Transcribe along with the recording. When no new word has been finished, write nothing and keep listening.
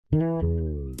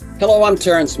Hello, I'm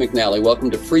Terrence McNally. Welcome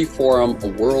to Free Forum, a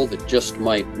world that just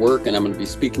might work. And I'm going to be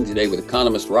speaking today with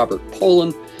economist Robert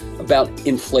Pollin about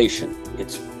inflation,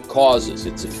 its causes,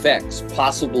 its effects,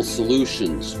 possible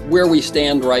solutions, where we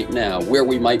stand right now, where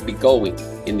we might be going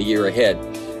in the year ahead.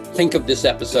 Think of this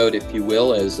episode, if you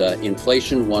will, as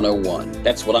Inflation 101.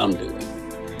 That's what I'm doing.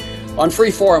 On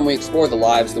Free Forum, we explore the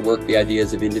lives, the work, the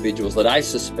ideas of individuals that I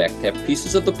suspect have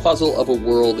pieces of the puzzle of a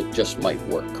world that just might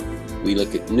work. We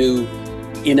look at new,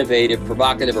 innovative,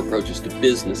 provocative approaches to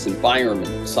business,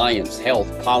 environment, science, health,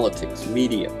 politics,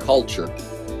 media, culture,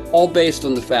 all based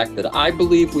on the fact that I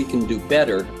believe we can do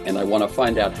better, and I want to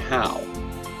find out how.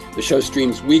 The show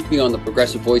streams weekly on the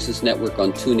Progressive Voices Network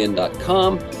on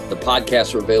TuneIn.com. The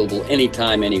podcasts are available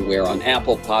anytime, anywhere on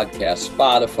Apple Podcasts,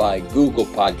 Spotify, Google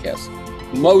Podcasts,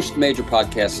 most major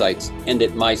podcast sites, and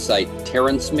at my site,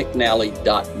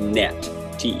 terrencemcnally.net,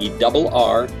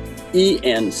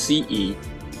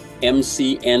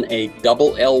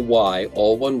 TerrenceMcNally,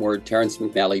 all one word,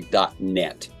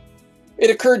 terrencemcnally.net. It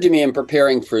occurred to me in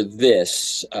preparing for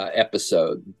this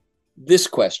episode, this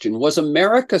question: was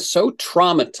America so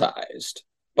traumatized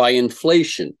by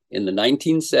inflation in the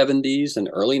 1970s and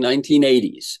early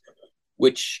 1980s,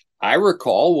 which I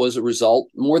recall was a result,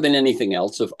 more than anything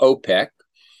else, of OPEC,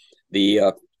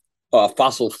 the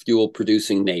fossil fuel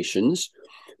producing nations,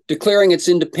 declaring its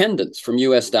independence from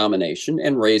U.S. domination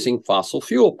and raising fossil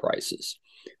fuel prices?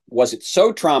 Was it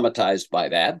so traumatized by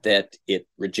that it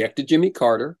rejected Jimmy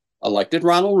Carter, elected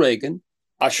Ronald Reagan,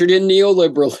 ushered in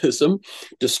neoliberalism,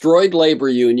 destroyed labor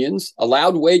unions,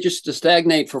 allowed wages to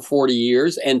stagnate for 40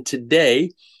 years, and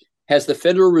today has the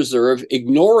Federal Reserve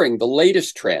ignoring the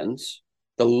latest trends,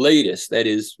 that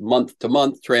is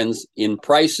month-to-month trends in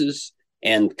prices,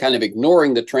 and kind of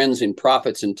ignoring the trends in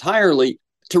profits entirely,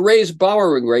 to raise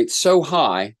borrowing rates so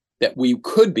high that we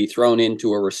could be thrown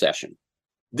into a recession?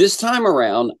 This time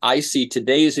around, I see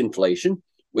today's inflation,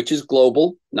 which is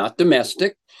global, not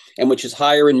domestic, and which is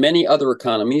higher in many other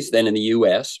economies than in the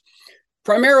U.S.,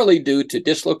 primarily due to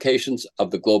dislocations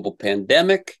of the global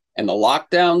pandemic and the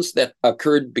lockdowns that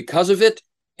occurred because of it,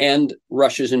 and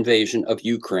Russia's invasion of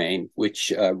Ukraine,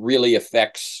 which really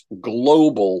affects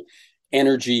global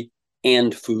energy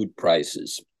and food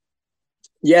prices.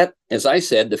 Yet, as I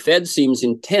said, the Fed seems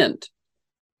intent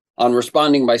on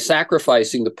responding by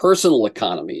sacrificing the personal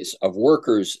economies of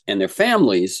workers and their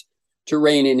families to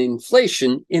rein in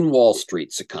inflation in Wall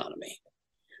Street's economy.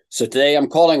 So today I'm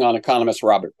calling on economist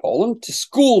Robert Pollin to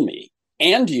school me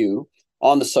and you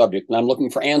on the subject, and I'm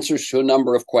looking for answers to a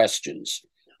number of questions.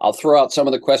 I'll throw out some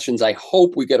of the questions I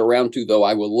hope we get around to, though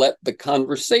I will let the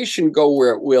conversation go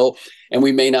where it will, and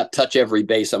we may not touch every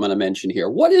base I'm going to mention here.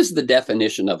 What is the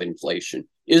definition of inflation?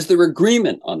 Is there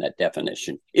agreement on that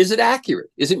definition? Is it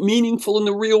accurate? Is it meaningful in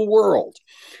the real world?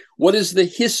 What is the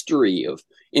history of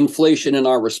inflation and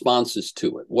our responses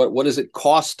to it? What does it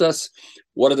cost us?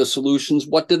 What are the solutions?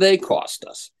 What do they cost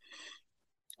us?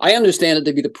 I understand it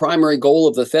to be the primary goal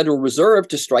of the Federal Reserve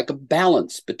to strike a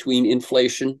balance between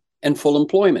inflation and full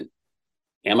employment.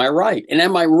 Am I right? And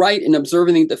am I right in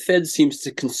observing that the Fed seems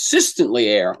to consistently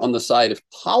err on the side of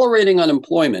tolerating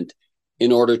unemployment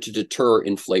in order to deter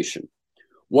inflation?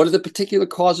 What are the particular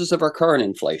causes of our current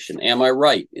inflation? Am I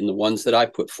right in the ones that I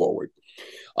put forward?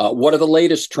 What are the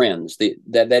latest trends?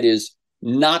 That is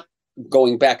not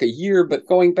going back a year, but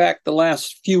going back the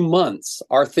last few months.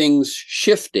 Are things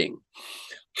shifting?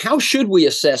 How should we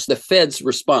assess the Fed's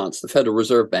response, the Federal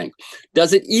Reserve Bank?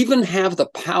 Does it even have the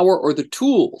power or the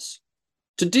tools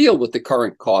to deal with the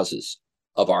current causes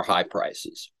of our high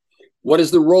prices? What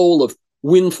is the role of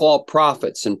windfall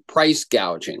profits and price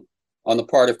gouging on the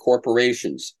part of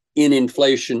corporations in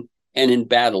inflation and in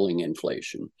battling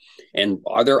inflation? And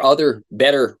are there other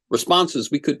better responses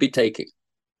we could be taking?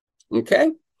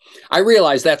 Okay? I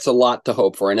realize that's a lot to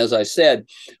hope for. And as I said,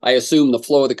 I assume the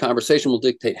flow of the conversation will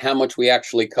dictate how much we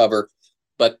actually cover,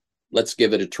 but let's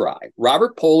give it a try.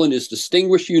 Robert Pollin is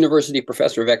Distinguished University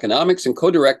Professor of Economics and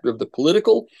co-director of the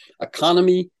Political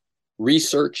Economy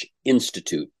Research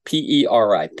Institute,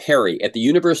 PERI, Perry, at the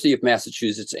University of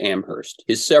Massachusetts Amherst.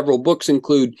 His several books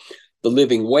include The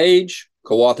Living Wage,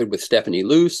 co-authored with Stephanie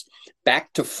Luce,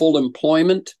 Back to Full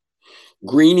Employment,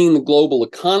 Greening the Global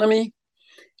Economy,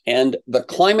 and The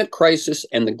Climate Crisis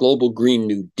and the Global Green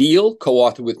New Deal,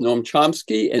 co-authored with Noam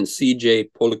Chomsky and C.J.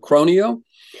 Policronio.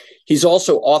 He's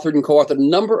also authored and co-authored a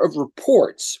number of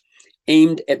reports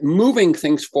aimed at moving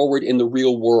things forward in the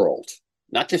real world,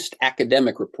 not just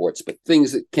academic reports, but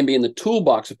things that can be in the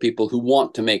toolbox of people who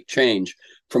want to make change,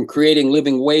 from creating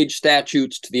living wage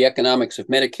statutes to the economics of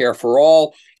Medicare for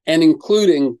all, and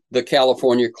including the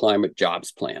California Climate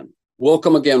Jobs Plan.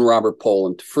 Welcome again, Robert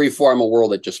Poland, to Freeform, a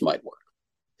world that just might work.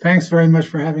 Thanks very much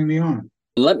for having me on.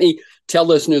 And let me tell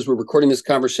listeners we're recording this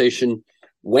conversation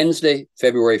Wednesday,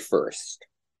 February 1st.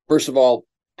 First of all,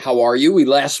 how are you? We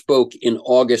last spoke in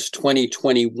August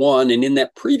 2021, and in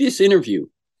that previous interview,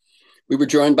 we were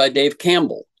joined by Dave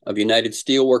Campbell of United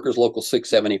Steelworkers Local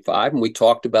 675, and we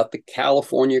talked about the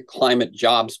California Climate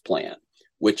Jobs Plan,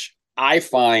 which I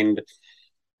find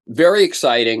very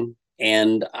exciting,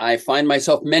 and I find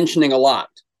myself mentioning a lot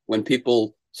when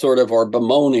people sort of are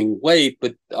bemoaning, wait,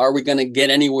 but are we going to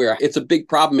get anywhere? It's a big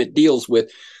problem it deals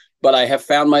with, but I have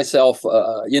found myself,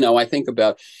 I think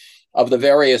about, of the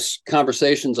various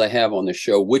conversations I have on the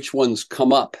show, which ones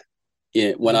come up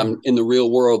when I'm in the real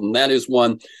world, and that is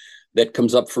one that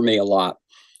comes up for me a lot.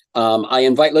 I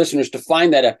invite listeners to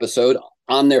find that episode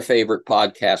on their favorite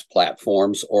podcast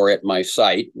platforms or at my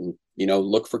site. And,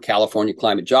 look for California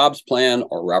Climate Jobs Plan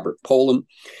or Robert Poland.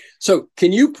 So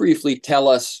can you briefly tell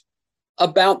us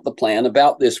about the plan,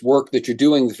 about this work that you're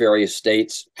doing with various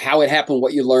states, how it happened,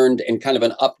 what you learned, and kind of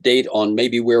an update on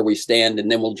maybe where we stand, and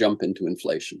then we'll jump into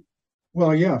inflation.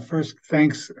 Well, yeah, first,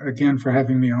 thanks again for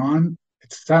having me on.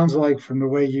 It sounds like from the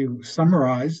way you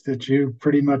summarized that you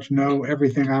pretty much know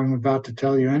everything I'm about to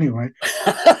tell you anyway.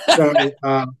 So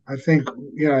I think,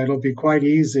 it'll be quite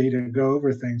easy to go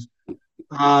over things.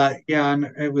 And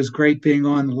it was great being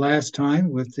on the last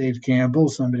time with Dave Campbell,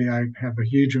 somebody I have a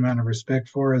huge amount of respect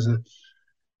for as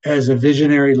a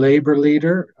visionary labor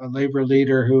leader, a labor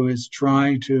leader who is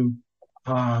trying to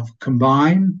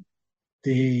combine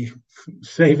the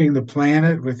saving the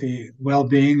planet with the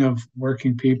well-being of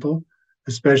working people,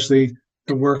 especially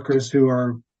the workers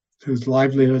whose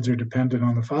livelihoods are dependent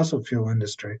on the fossil fuel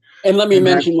industry. And let me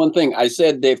mention one thing. I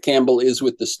said Dave Campbell is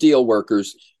with the steel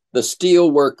workers. The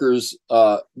steel workers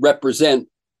represent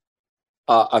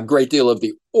a great deal of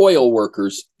the oil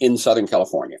workers in Southern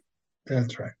California.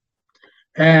 That's right.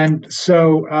 And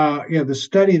so, the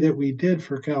study that we did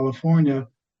for California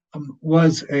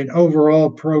was an overall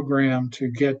program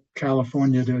to get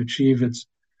California to achieve its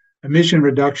emission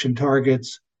reduction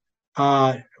targets,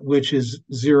 which is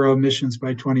zero emissions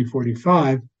by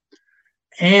 2045,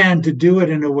 and to do it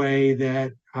in a way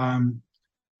that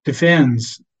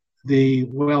defends the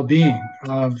well-being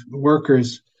of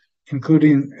workers,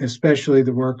 including especially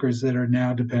the workers that are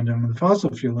now dependent on the fossil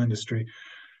fuel industry.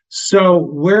 So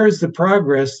where is the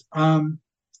progress?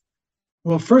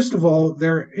 Well, first of all,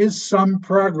 there is some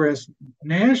progress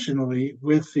nationally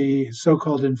with the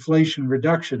so-called Inflation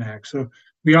Reduction Act. So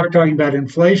we are talking about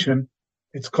inflation.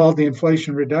 It's called the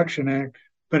Inflation Reduction Act,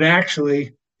 but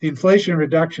actually the Inflation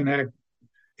Reduction Act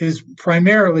is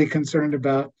primarily concerned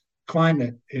about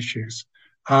climate issues.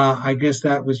 I guess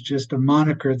that was just a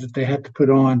moniker that they had to put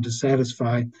on to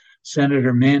satisfy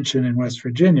Senator Manchin in West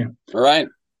Virginia. All right.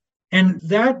 And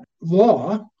that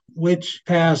law, which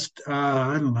passed,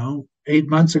 8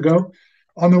 months ago,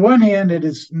 on the one hand, it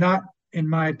is not, in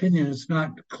my opinion, it's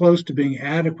not close to being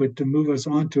adequate to move us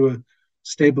onto a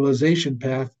stabilization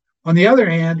path. On the other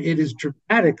hand, it is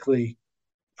dramatically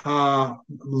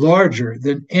larger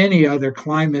than any other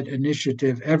climate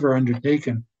initiative ever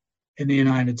undertaken in the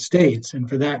United States, and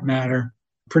for that matter,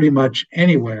 pretty much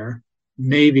anywhere.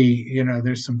 Maybe,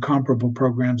 there's some comparable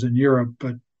programs in Europe,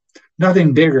 but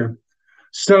nothing bigger.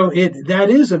 So that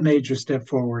is a major step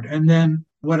forward. And then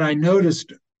what I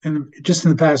noticed just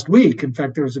in the past week, in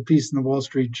fact, there was a piece in the Wall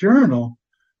Street Journal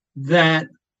that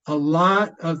a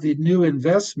lot of the new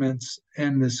investments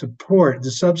and the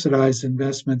subsidized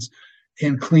investments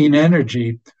in clean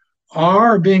energy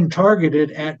are being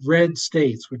targeted at red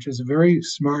states, which is a very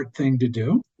smart thing to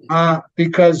do,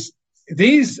 because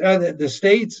these are the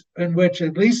states in which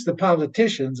at least the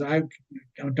politicians, I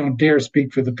don't dare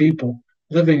speak for the people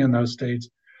living in those states,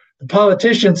 the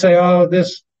politicians say, oh,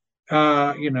 this,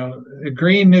 the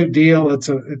Green New Deal,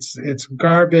 it's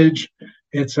garbage,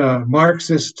 it's a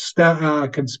Marxist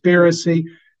conspiracy,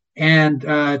 and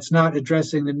it's not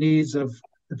addressing the needs of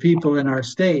the people in our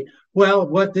state. Well,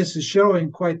 what this is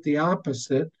showing, quite the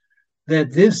opposite,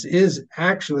 that this is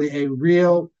actually a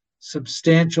real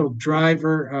substantial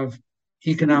driver of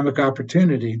economic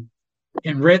opportunity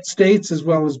in red states as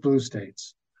well as blue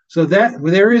states. So that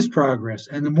there is progress.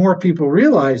 And the more people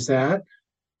realize that,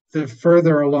 the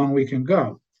further along we can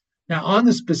go. Now, on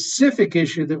the specific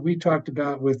issue that we talked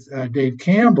about with Dave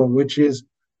Campbell, which is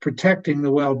protecting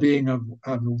the well-being of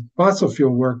fossil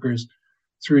fuel workers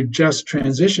through just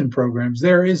transition programs,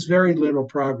 there is very little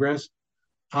progress,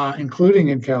 including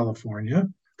in California.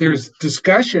 There's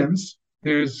discussions,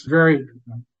 there's very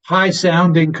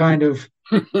high-sounding kind of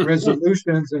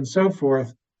resolutions and so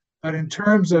forth, but in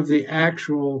terms of the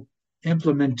actual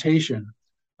implementation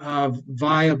of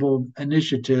viable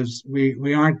initiatives,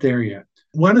 we aren't there yet.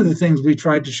 One of the things we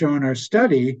tried to show in our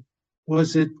study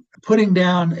was that putting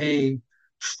down a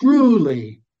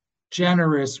truly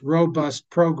generous, robust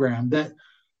program that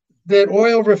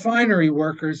oil refinery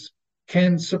workers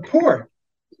can support,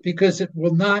 because it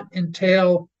will not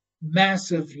entail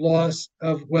massive loss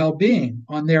of well-being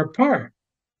on their part,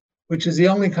 which is the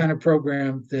only kind of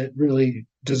program that really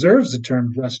deserves the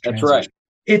term just transition. That's right.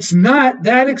 It's not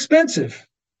that expensive,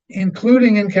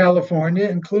 including in California,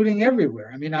 including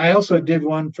everywhere. I mean, I also did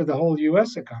one for the whole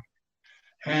U.S. economy.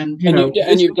 And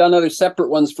you've done other separate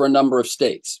ones for a number of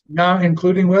states. Now,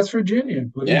 including West Virginia,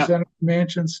 including Senator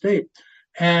Manchin's state.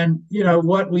 And,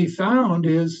 what we found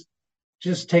is,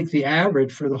 just take the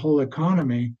average for the whole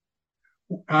economy,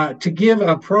 to give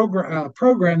a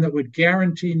program that would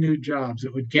guarantee new jobs,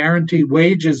 that would guarantee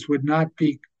wages would not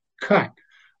be cut,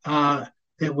 that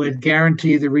would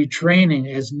guarantee the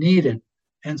retraining as needed,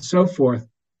 and so forth,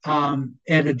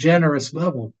 at a generous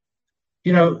level.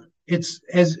 It's,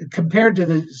 as compared to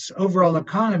the overall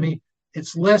economy,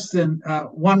 it's less than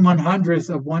 1/100th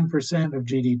of 1% of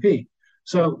GDP.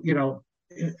 So,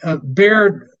 a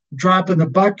bare drop in the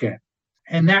bucket.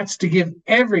 And that's to give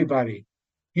everybody,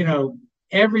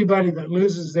 everybody that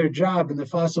loses their job in the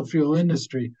fossil fuel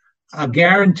industry, a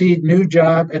guaranteed new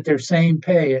job at their same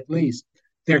pay, at least.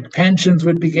 Their pensions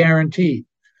would be guaranteed.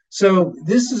 So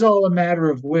this is all a matter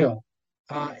of will.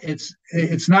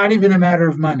 It's not even a matter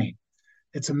of money.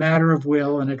 It's a matter of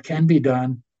will, and it can be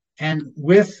done. And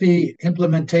with the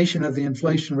implementation of the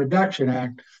Inflation Reduction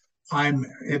Act, I'm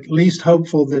at least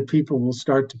hopeful that people will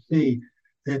start to see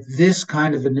that this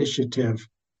kind of initiative,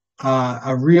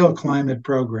 a real climate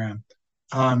program,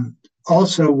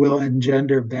 also will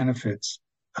engender benefits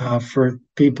for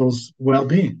people's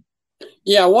well-being.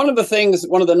 Yeah, one of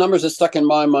the numbers that stuck in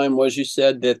my mind was, you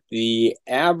said that the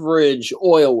average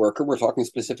oil worker, we're talking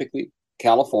specifically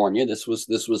California, this was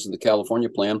the California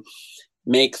plan,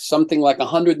 makes something like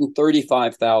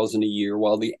 $135,000 a year,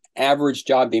 while the average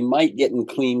job they might get in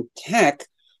clean tech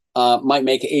might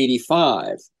make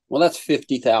 $85,000. Well, that's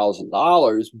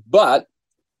 $50,000. But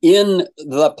in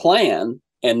the plan,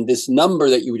 and this number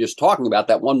that you were just talking about,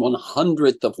 that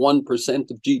 1/100th of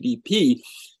 1% of GDP,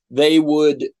 they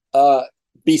would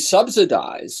be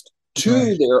subsidized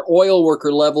to their oil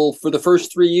worker level for the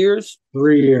first 3 years.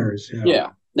 3 years, yeah.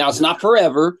 Now, it's not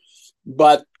forever,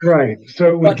 but right.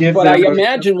 So it would give. But I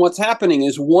imagine what's happening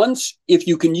is, if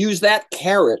you can use that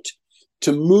carrot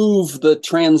to move the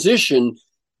transition,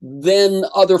 then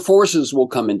other forces will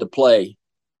come into play.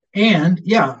 And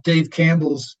Dave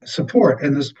Campbell's support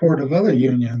and the support of other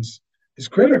unions is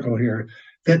critical here.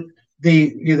 That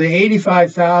the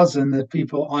 85,000 that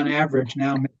people on average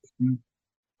now make in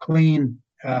clean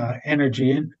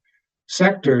energy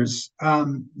sectors,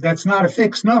 that's not a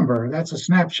fixed number. That's a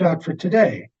snapshot for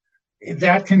today.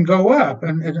 That can go up,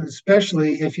 and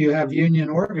especially if you have union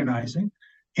organizing,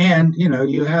 and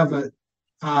you have a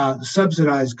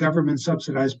government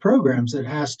subsidized programs that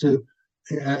has to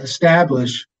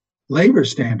establish labor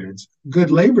standards,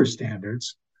 good labor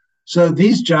standards, so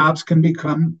these jobs can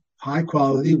become high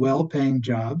quality, well-paying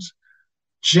jobs,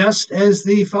 just as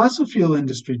the fossil fuel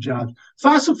industry jobs.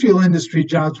 Fossil fuel industry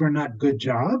jobs were not good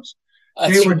jobs.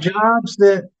 They were jobs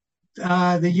that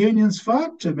the unions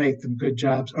fought to make them good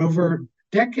jobs over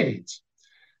decades.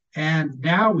 And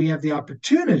now we have the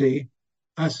opportunity,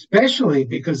 especially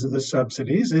because of the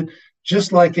subsidies, and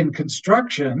just like in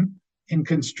construction,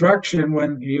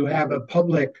 when you have a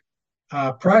public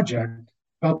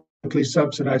publicly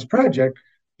subsidized project,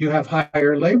 you have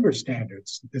higher labor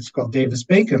standards. It's called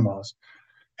Davis-Bacon laws.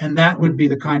 And that would be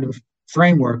the kind of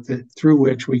framework through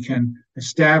which we can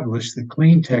establish the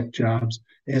clean tech jobs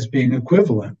as being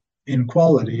equivalent in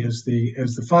quality as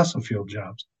the fossil fuel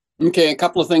jobs. Okay, a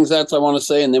couple of things I want to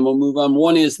say, and then we'll move on.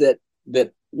 One is that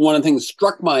one of the things that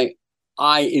struck my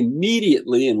eye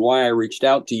immediately, and why I reached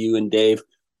out to you and Dave,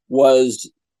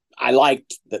 was I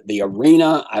liked the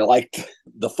arena, I liked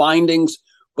the findings,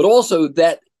 but also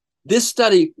that this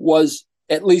study was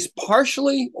at least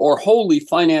partially or wholly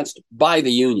financed by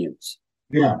the unions.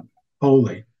 Yeah,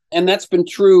 wholly. And that's been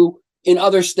true in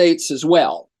other states as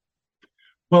well.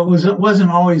 Well, it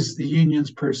wasn't always the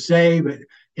unions per se, but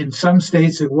in some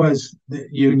states it was the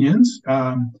unions.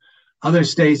 Other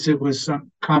states it was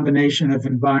some combination of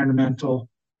environmental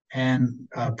and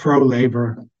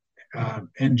pro-labor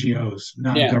NGOs,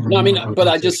 non-governmental. But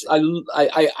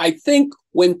I think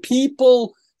when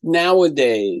people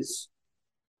nowadays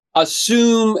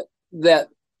assume that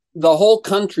the whole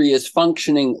country is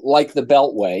functioning like the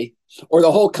Beltway, or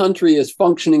the whole country is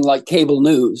functioning like cable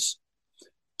news,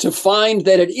 to find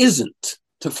that it isn't,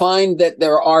 to find that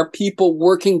there are people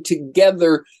working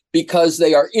together because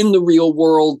they are in the real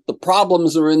world. The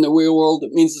problems are in the real world.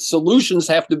 It means the solutions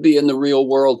have to be in the real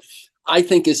world. I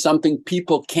think is something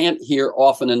people can't hear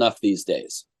often enough these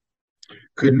days.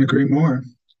 Couldn't agree more.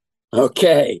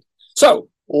 Okay. So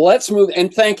let's move,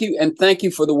 and thank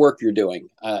you for the work you're doing.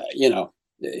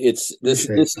 It's this,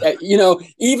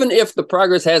 even if the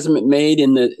progress hasn't been made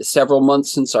in the several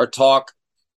months since our talk,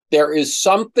 there is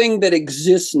something that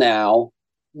exists now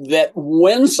that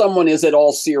when someone is at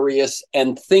all serious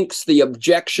and thinks the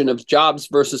objection of jobs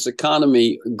versus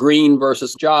economy, green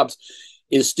versus jobs,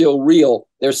 is still real,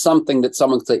 there's something that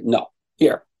someone can say, no,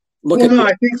 here, look at this.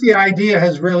 I think the idea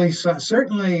has really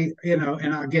certainly,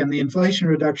 and again, the Inflation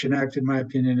Reduction Act, in my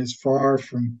opinion, is far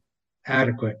from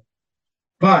adequate.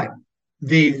 But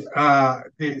the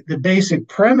basic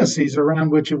premises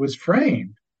around which it was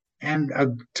framed, and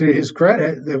to his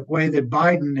credit, the way that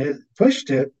Biden had pushed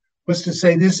it was to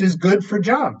say this is good for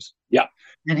jobs. Yeah.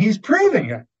 And he's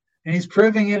proving it. And he's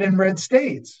proving it in red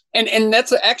states. And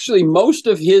that's actually most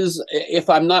of his, if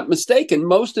I'm not mistaken,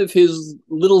 most of his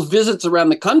little visits around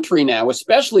the country now,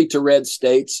 especially to red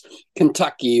states,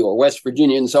 Kentucky or West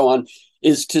Virginia and so on,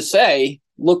 is to say,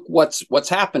 look what's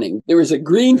happening. There is a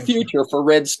green future for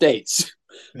red states.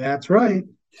 That's right.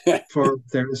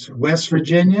 There's West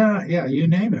Virginia. Yeah, you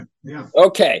name it. Yeah.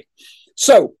 Okay.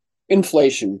 So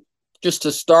inflation. Just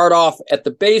to start off at the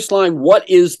baseline, what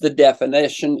is the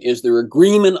definition? Is there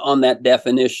agreement on that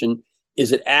definition?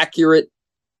 Is it accurate?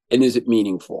 And is it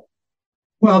meaningful?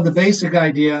 Well, the basic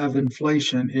idea of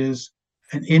inflation is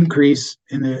an increase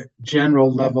in the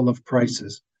general level of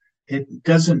prices. It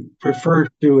doesn't refer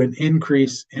to an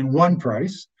increase in one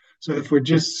price. So if we're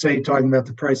just, say, talking about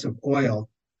the price of oil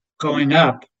going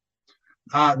up,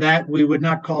 that we would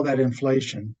not call that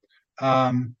inflation.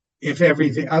 If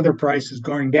every other price is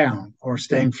going down or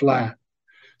staying flat.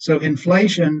 So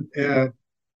inflation,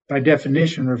 by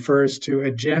definition, refers to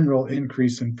a general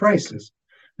increase in prices.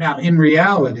 Now, in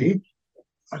reality,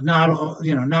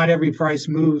 not every price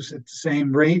moves at the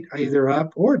same rate, either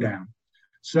up or down.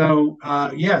 So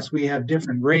yes, we have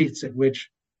different rates at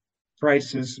which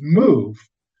prices move.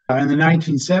 In the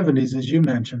 1970s, as you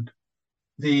mentioned,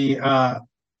 the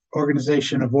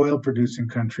Organization of Oil Producing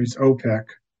Countries, OPEC,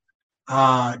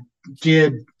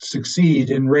 did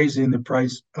succeed in raising the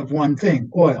price of one thing,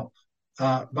 oil,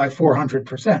 by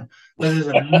 400%. That is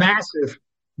a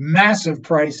massive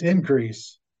price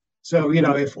increase. So,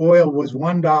 if oil was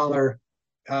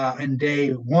 $1 in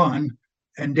day one,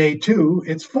 and day two,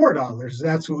 it's $4.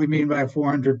 That's what we mean by a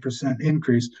 400%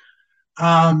 increase.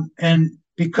 And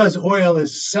because oil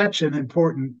is such an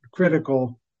important,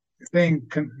 critical thing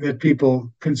that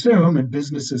people consume and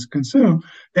businesses consume,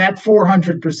 that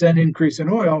 400% increase in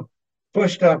oil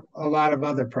pushed up a lot of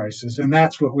other prices, and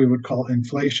that's what we would call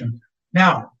inflation.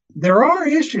 Now, there are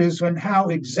issues on how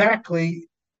exactly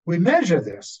we measure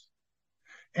this.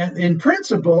 And in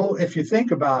principle, if you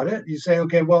think about it, you say,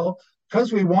 okay, well,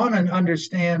 because we want to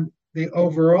understand the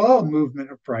overall movement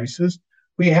of prices,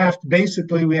 we have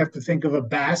to think of a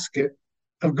basket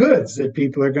of goods that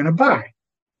people are going to buy.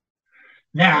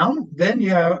 Now, then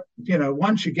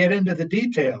once you get into the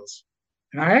details,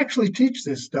 and I actually teach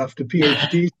this stuff to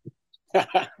PhDs,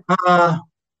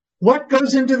 what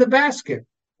goes into the basket?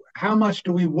 How much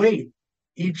do we weight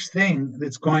each thing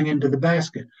that's going into the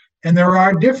basket? And there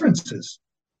are differences,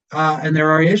 and there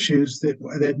are issues that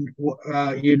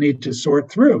you need to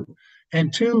sort through.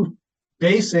 And two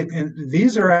basic, and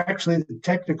these are actually the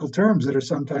technical terms that are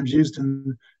sometimes used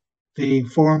in the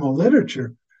formal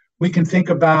literature. We can think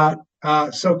about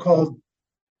so-called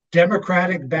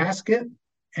democratic basket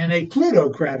and a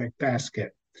plutocratic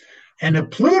basket. And a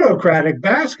plutocratic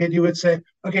basket, you would say,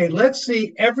 okay, let's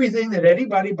see everything that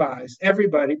everybody buys,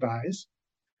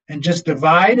 and just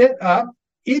divide it up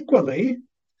equally,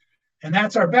 and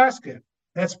that's our basket.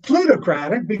 That's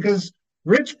plutocratic because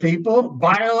rich people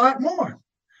buy a lot more.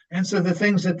 And so the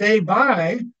things that they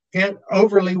buy get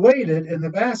overly weighted in the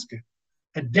basket.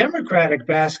 A democratic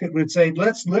basket would say,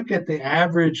 let's look at the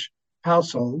average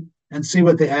household and see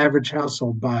what the average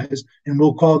household buys, and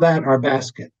we'll call that our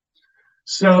basket.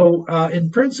 So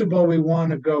in principle, we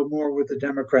want to go more with the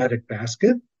democratic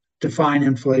basket, define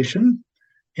inflation.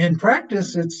 In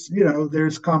practice, it's,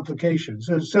 there's complications.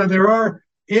 So there are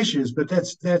issues, but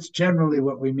that's generally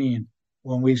what we mean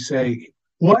when we say,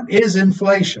 what is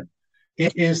inflation?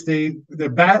 It is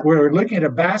we're looking at a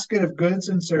basket of goods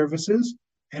and services,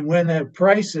 and when the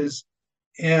prices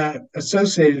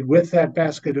associated with that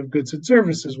basket of goods and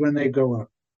services, when they go up.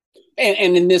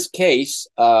 And in this case,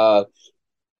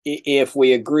 if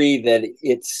we agree that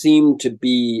it seemed to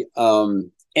be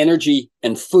energy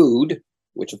and food,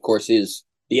 which of course is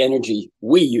the energy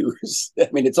we use. I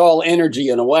mean, it's all energy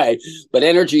in a way, but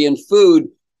energy and food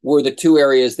were the two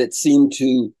areas that seemed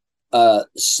to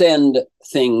send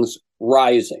things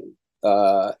rising.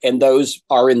 And those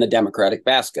are in the Democratic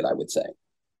basket, I would say.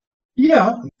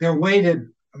 Yeah, they're weighted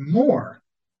more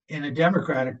in a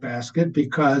Democratic basket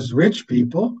because rich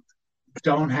people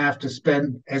don't have to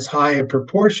spend as high a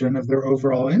proportion of their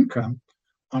overall income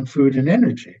on food and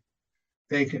energy.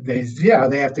 They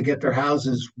have to get their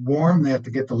houses warm, they have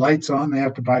to get the lights on, they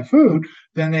have to buy food.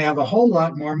 Then they have a whole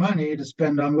lot more money to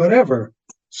spend on whatever,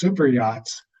 super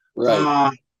yachts.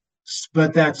 Right.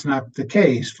 But that's not the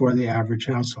case for the average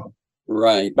household.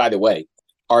 Right. By the way,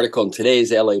 article in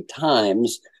today's LA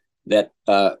Times that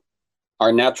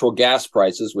our natural gas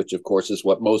prices, which of course is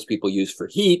what most people use for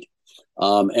heat,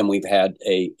 and we've had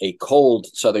a cold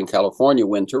Southern California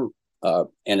winter, and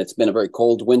it's been a very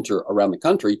cold winter around the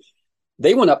country.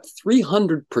 They went up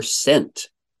 300%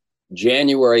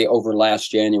 January over last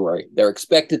January. They're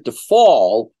expected to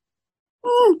fall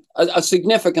a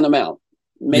significant amount,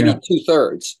 maybe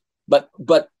 2/3. But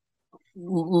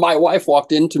my wife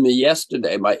walked into me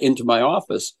yesterday, into my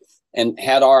office, and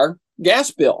had our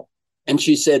gas bill, and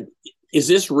she said, "Is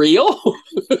this real?"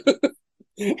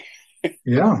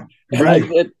 Yeah, and right. I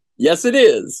said, "Yes, it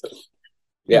is."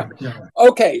 Yeah.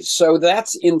 Okay, so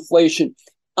that's inflation.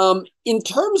 In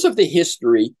terms of the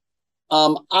history,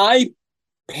 I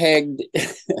pegged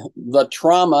the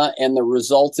trauma and the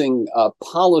resulting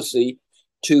policy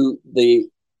to the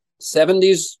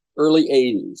 70s, early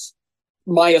 80s.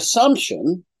 My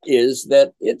assumption is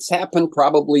that it's happened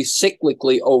probably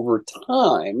cyclically over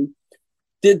time.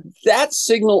 Did that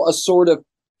signal a sort of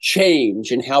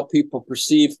change in how people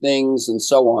perceive things and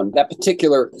so on, that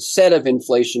particular set of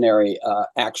inflationary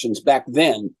actions back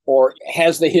then? Or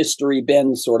has the history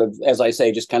been sort of, as I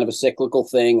say, just kind of a cyclical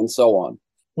thing and so on?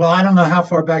 Well, I don't know how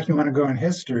far back you want to go in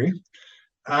history,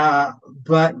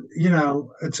 but,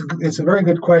 it's a very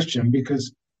good question,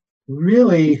 because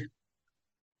really,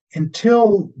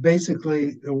 until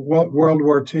basically World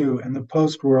War II and the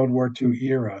post-World War II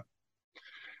era,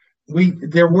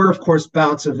 there were, of course,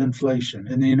 bouts of inflation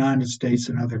in the United States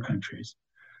and other countries,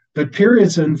 but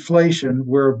periods of inflation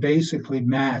were basically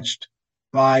matched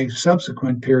by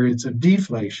subsequent periods of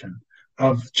deflation,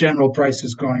 of general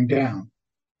prices going down.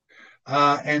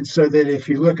 And so that if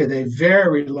you look at a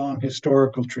very long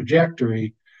historical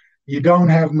trajectory, you don't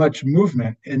have much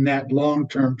movement in that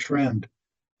long-term trend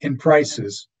in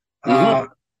prices.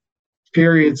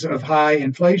 Periods of high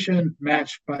inflation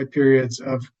matched by periods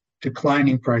of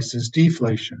declining prices,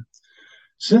 deflation.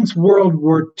 Since World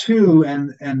War II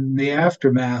and the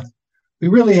aftermath, we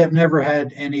really have never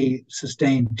had any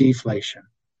sustained deflation.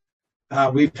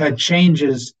 We've had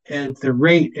changes at the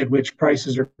rate at which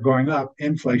prices are going up,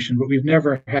 inflation, but we've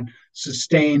never had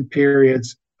sustained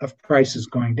periods of prices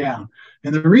going down.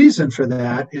 And the reason for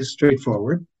that is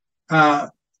straightforward.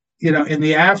 In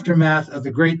the aftermath of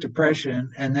the Great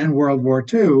Depression and then World War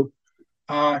II,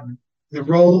 the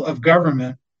role of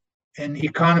government and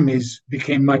economies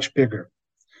became much bigger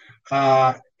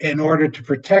in order to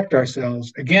protect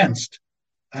ourselves against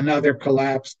another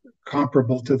collapse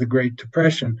comparable to the Great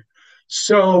Depression.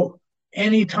 So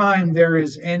anytime there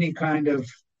is any kind of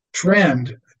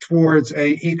trend towards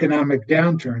an economic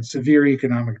downturn, severe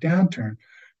economic downturn,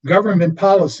 government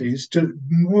policies, to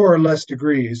more or less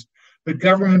degrees, but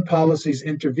government policies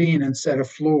intervene and set a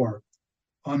floor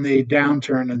on the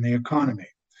downturn in the economy.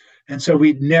 And so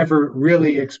we'd never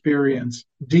really experienced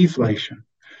deflation.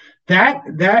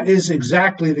 That is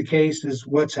exactly the case as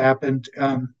what's happened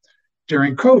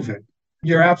during COVID.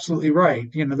 You're absolutely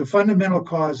right. The fundamental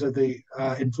cause of the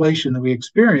inflation that we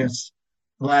experienced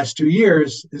the last 2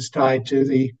 years is tied to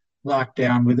the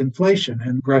lockdown with inflation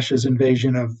and Russia's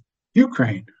invasion of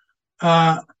Ukraine.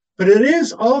 But it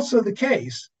is also the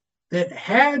case that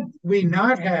had we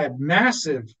not had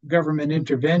massive government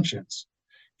interventions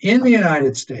in the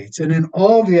United States and in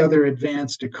all the other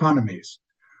advanced economies,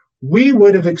 we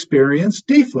would have experienced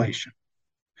deflation.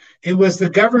 It was the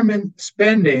government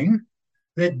spending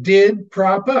that did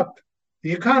prop up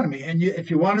the economy. And if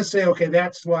you want to say, okay,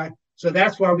 that's why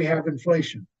we have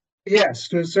inflation. Yes,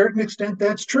 to a certain extent,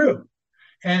 that's true.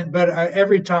 But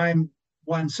every time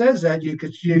one says that,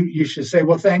 you should say,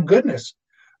 well, thank goodness,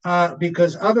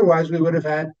 because otherwise we would have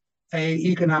had an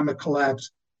economic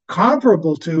collapse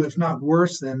comparable to, if not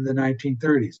worse than, the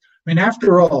 1930s. I mean,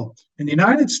 after all, in the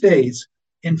United States,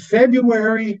 in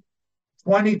February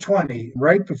 2020,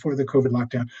 right before the COVID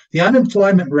lockdown, the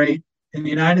unemployment rate in the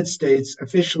United States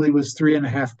officially was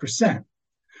 3.5%.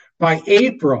 By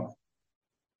April,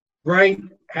 right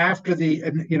after the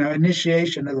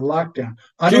initiation of the lockdown.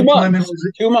 2 months. Unemployment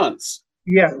was 2 months.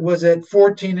 was at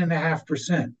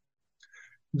 14.5%,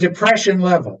 depression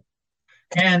level,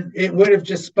 and it would have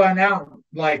just spun out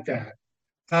like that,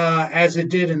 as it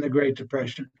did in the Great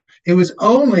Depression. It was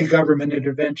only government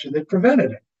intervention that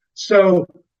prevented it. So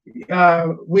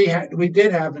we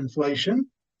did have inflation.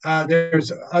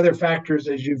 There's other factors,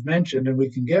 as you've mentioned, and we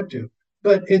can get to.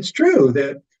 But it's true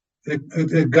that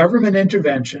the government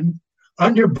intervention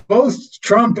under both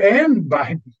Trump and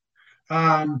Biden,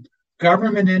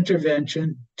 government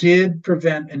intervention did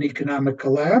prevent an economic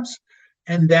collapse,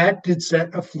 and that did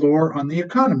set a floor on the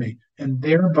economy and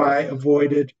thereby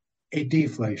avoided a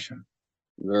deflation.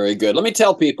 Very good. Let me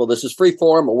tell people this is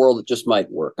Freeform, a world that just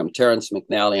might work. I'm Terrence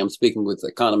McNally. I'm speaking with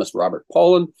economist Robert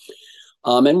Pollin,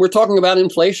 and we're talking about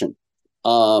inflation,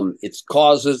 its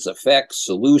causes, effects,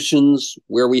 solutions,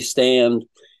 where we stand.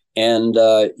 And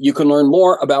you can learn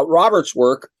more about Robert's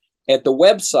work at the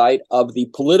website of the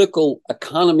Political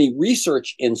Economy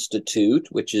Research Institute,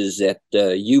 which is at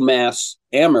UMass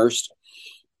Amherst.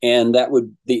 And that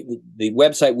would the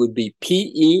website would be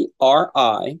perri.umass.edu.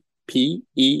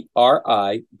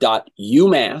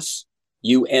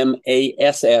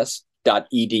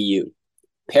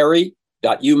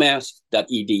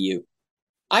 perri.umass.edu.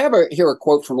 I have here a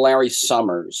quote from Larry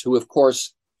Summers, who, of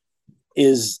course,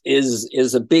 is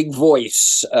a big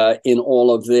voice in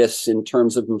all of this in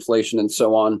terms of inflation and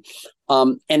so on.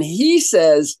 And he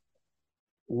says,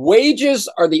 wages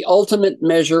are the ultimate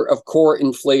measure of core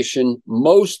inflation.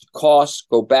 Most costs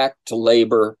go back to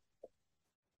labor.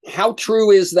 How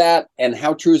true is that? And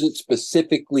how true is it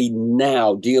specifically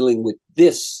now dealing with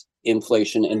this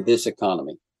inflation and this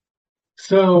economy?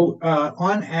 So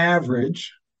on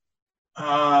average,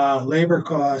 labor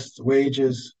costs,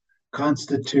 wages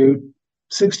constitute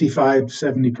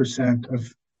 65-70%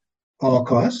 of all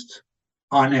costs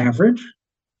on average.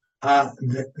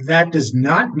 That does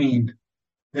not mean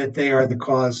that they are the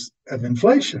cause of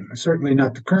inflation, certainly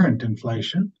not the current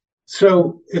inflation.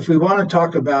 So if we want to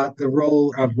talk about the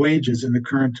role of wages in the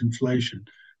current inflation,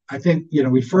 I think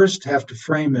we first have to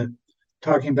frame it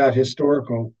talking about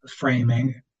historical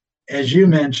framing. As you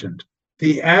mentioned,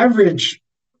 the average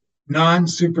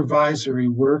non-supervisory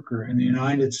worker in the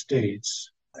United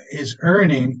States is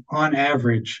earning, on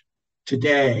average,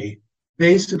 today,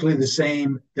 basically the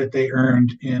same that they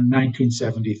earned in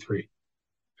 1973.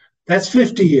 That's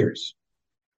 50 years.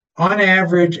 On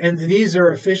average, and these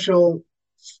are official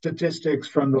statistics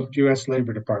from the U.S.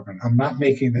 Labor Department. I'm not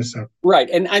making this up. Right.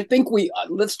 And I think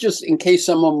let's just, in case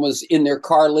someone was in their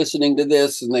car listening to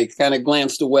this and they kind of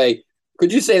glanced away,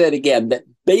 could you say that again? That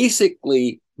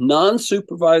basically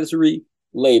non-supervisory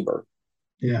labor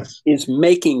is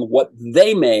making what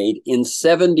they made in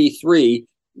 73,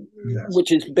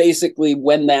 which is basically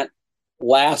when that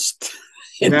last...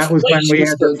 And that was when we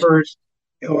had the first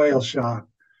oil shock.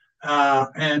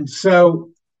 And so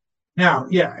now,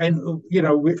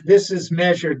 this is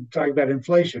measured, talking about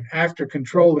inflation, after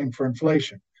controlling for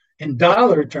inflation. In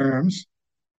dollar terms,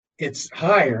 it's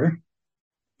higher,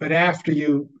 but after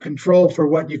you control for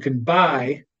what you can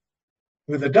buy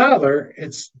with a dollar,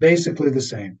 it's basically the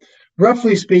same.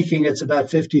 Roughly speaking, it's about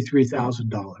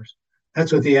 $53,000.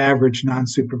 That's what the average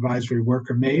non-supervisory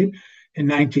worker made in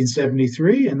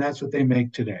 1973, and that's what they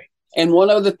make today. And one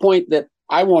other point that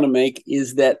I want to make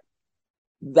is that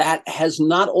has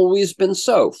not always been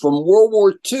so. From World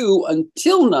War II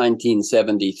until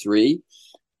 1973,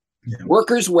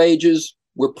 workers' wages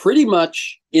were pretty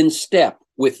much in step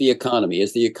with the economy.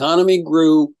 As the economy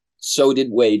grew, so did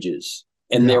wages.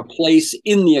 And their place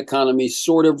in the economy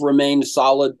sort of remained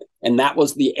solid. And that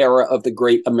was the era of the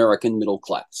great American middle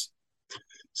class.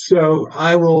 So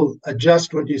I will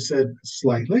adjust what you said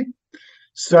slightly.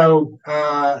 So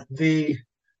the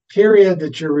period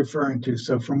that you're referring to,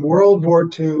 so from World War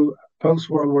II,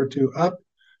 post-World War II, up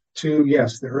to,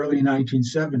 the early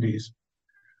 1970s,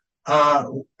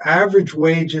 average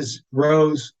wages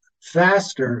rose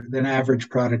faster than average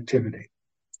productivity.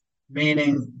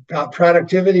 Meaning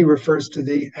productivity refers to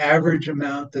the average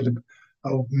amount that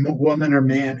a woman or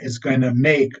man is going to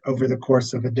make over the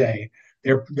course of a day.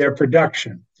 Their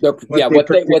production. What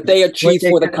they achieve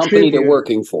for the company they're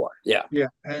working for. Yeah.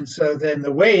 And so then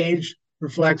the wage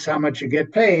reflects how much you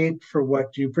get paid for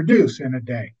what you produce in a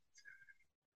day.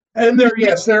 And there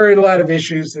are a lot of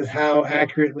issues with how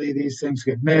accurately these things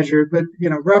get measured, but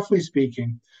roughly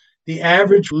speaking, the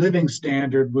average living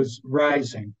standard was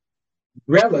rising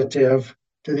relative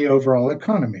to the overall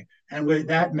economy. And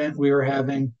that meant we were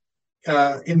having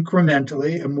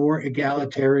incrementally a more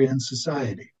egalitarian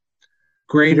society,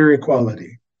 greater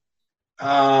equality.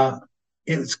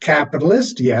 It's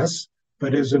capitalist, yes,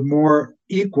 but is a more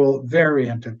equal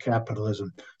variant of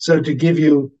capitalism. So to give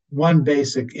you one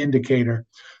basic indicator,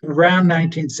 around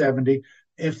 1970,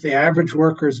 if the average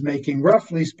worker is making,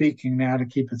 roughly speaking now to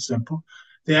keep it simple,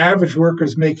 the average worker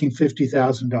is making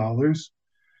 $50,000,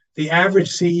 the average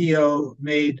CEO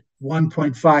made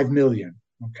 1.5 million.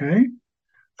 Okay.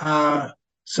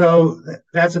 So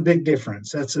that's a big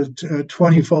difference. That's a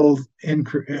 20-fold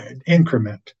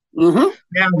increment. Mm-hmm.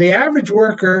 Now, the average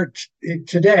worker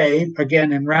today,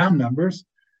 again in round numbers,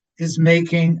 is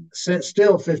making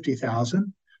still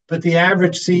 50,000, but the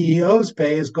average CEO's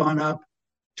pay has gone up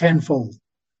tenfold,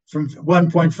 from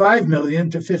 1.5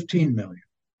 million to 15 million.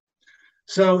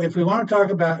 So, if we want to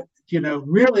talk about,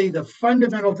 really the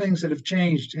fundamental things that have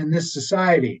changed in this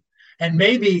society, and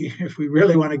maybe if we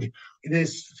really want to get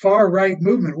this far right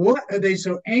movement, what are they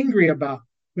so angry about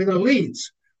with elites?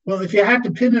 Well, if you had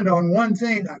to pin it on one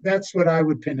thing, that's what I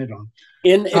would pin it on.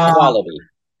 Inequality.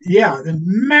 Yeah, the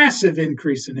massive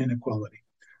increase in inequality.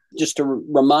 Just to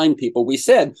remind people, we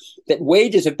said that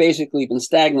wages have basically been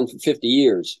stagnant for 50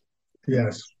 years.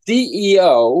 Yes.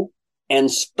 CEO and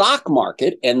stock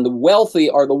market, and the wealthy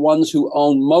are the ones who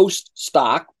own most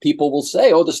stock. People will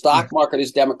say, oh, the stock market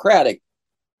is democratic.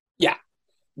 Yeah,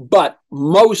 but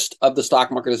most of the stock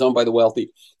market is owned by the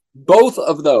wealthy. Both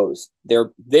of those,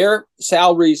 their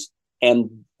salaries and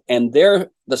the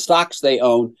stocks they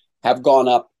own have gone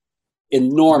up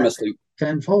enormously.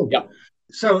 Tenfold. Yeah.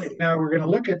 So now we're going to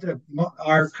look at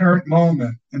our current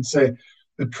moment and say,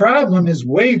 the problem is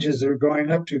wages are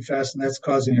going up too fast, and that's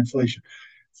causing inflation.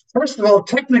 First of all,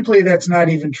 technically, that's not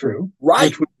even true, right?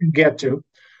 Which we can get to.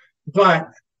 But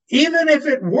even if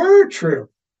it were true,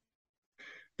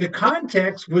 the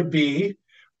context would be,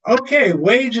 okay,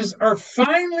 wages are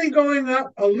finally going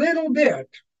up a little bit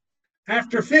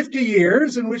after 50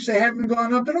 years in which they haven't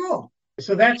gone up at all.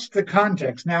 So that's the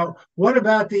context. Now, what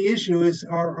about the issue is,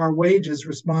 are wages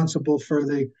responsible for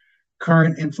the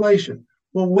current inflation?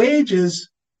 Well, wages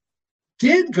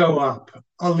did go up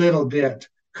a little bit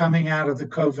coming out of the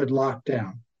COVID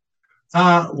lockdown.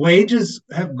 Wages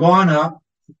have gone up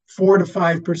 4 to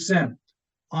 5%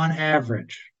 on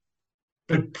average,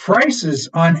 but prices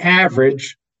on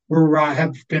average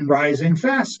have been rising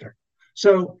faster.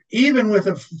 So even with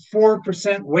a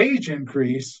 4% wage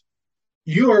increase,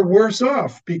 you are worse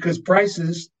off because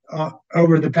prices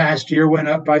over the past year went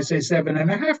up by, say,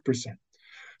 7.5%.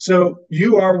 So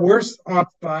you are worse off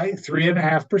by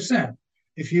 3.5%.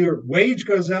 If your wage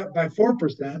goes up by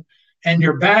 4% and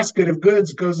your basket of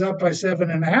goods goes up by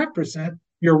 7.5%,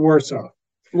 you're worse off.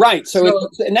 Right. So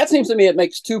and that seems to me it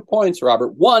makes 2 points,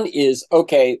 Robert. One is,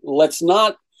 okay, let's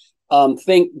not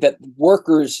think that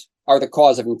workers are the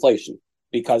cause of inflation,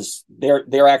 because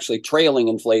they're actually trailing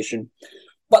inflation.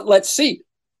 But let's see,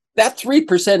 that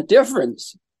 3%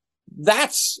 difference,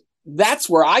 that's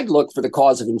where I'd look for the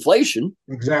cause of inflation.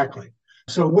 Exactly.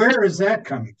 So where is that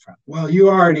coming from? Well, you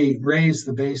already raised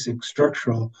the basic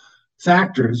structural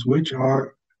factors, which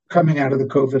are coming out of the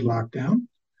COVID lockdown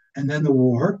and then the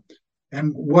war.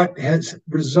 And what has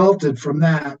resulted from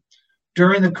that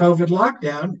during the COVID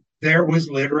lockdown, there was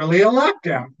literally a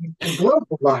lockdown, a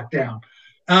global lockdown.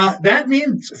 That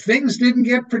means things didn't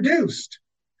get produced.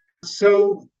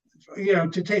 So,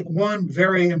 to take one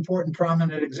very important,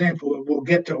 prominent example, we'll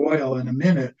get to oil in a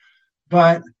minute,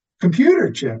 but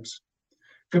computer chips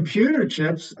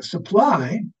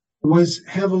supply was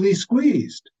heavily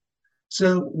squeezed.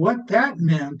 So what that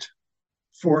meant,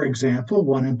 for example,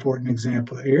 one important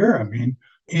example here,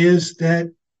 is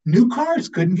that new cars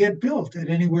couldn't get built at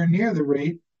anywhere near the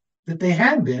rate that they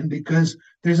had been, because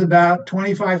there's about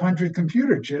 2,500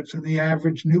 computer chips in the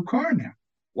average new car now.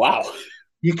 Wow.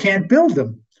 You can't build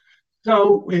them.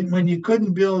 So when you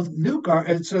couldn't build new cars,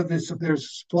 and so there's a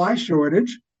supply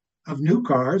shortage of new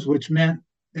cars, which meant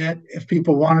that if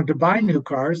people wanted to buy new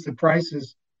cars, the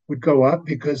prices would go up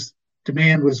because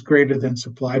demand was greater than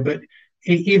supply. But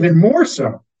even more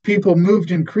so, people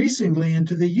moved increasingly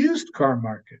into the used car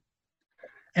market.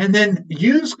 And then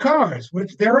used cars,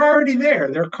 which they're already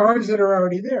there. They're cars that are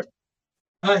already there.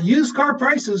 Used car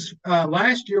prices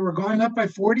last year were going up by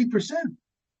 40%.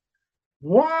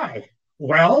 Why?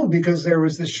 Well, because there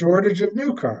was the shortage of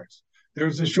new cars. There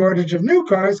was a shortage of new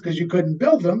cars because you couldn't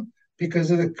build them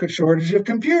because of the shortage of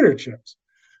computer chips.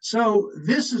 So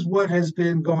this is what has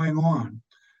been going on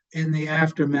in the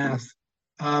aftermath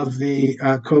of the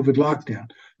COVID lockdown.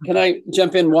 Can I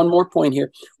jump in one more point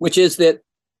here, which is that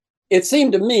it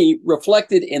seemed to me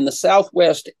reflected in the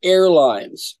Southwest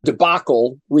Airlines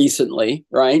debacle recently,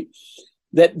 right?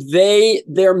 That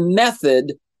their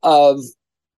method of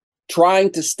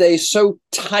trying to stay so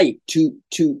tight to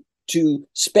to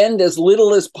spend as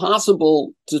little as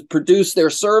possible to produce their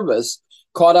service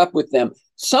caught up with them.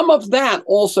 Some of that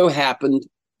also happened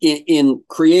in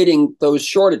creating those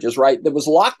shortages, right? There was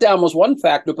lockdown was one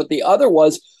factor, but the other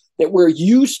was that we're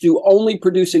used to only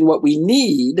producing what we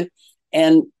need.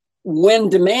 And when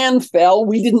demand fell,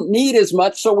 we didn't need as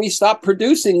much, so we stopped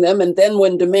producing them. And then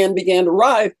when demand began to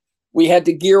arrive, we had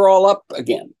to gear all up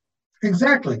again.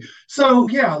 Exactly. So,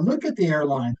 yeah, look at the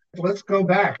airline. Let's go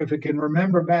back. If we can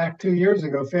remember back 2 years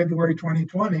ago, February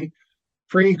 2020,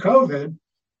 pre-COVID,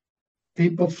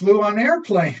 people flew on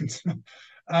airplanes.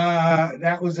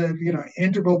 That was a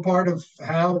integral part of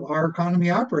how our economy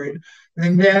operated.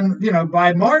 And then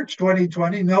by March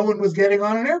 2020, no one was getting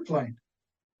on an airplane.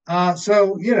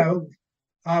 So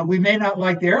we may not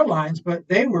like the airlines, but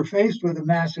they were faced with a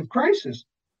massive crisis.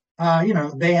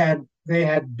 They had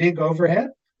big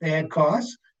overhead, they had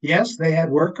costs. Yes, they had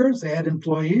workers, they had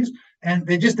employees, and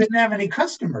they just didn't have any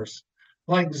customers,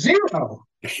 like zero.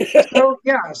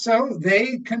 So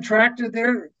they contracted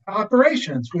their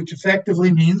operations, which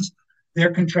effectively means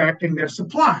they're contracting their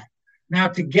supply. Now,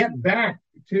 to get back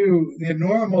to the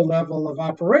normal level of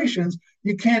operations,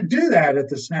 you can't do that at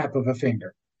the snap of a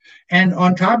finger. And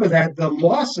on top of that, the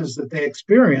losses that they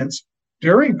experienced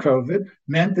during COVID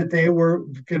meant that they were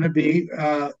going to be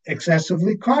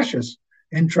excessively cautious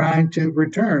in trying to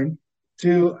return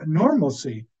to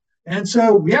normalcy. And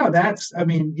so,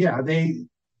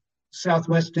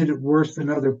 Southwest did it worse than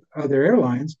other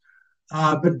airlines,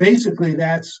 but basically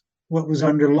that's what was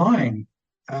underlying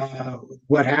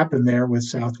what happened there with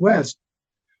Southwest.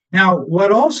 Now,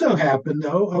 what also happened,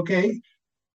 though,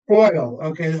 oil.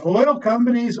 The oil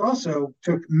companies also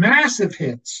took massive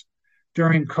hits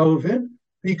during COVID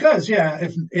because,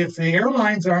 if the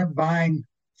airlines aren't buying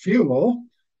fuel,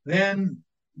 then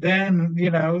they're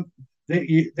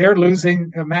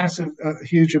losing a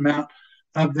huge amount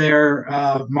of their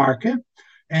market,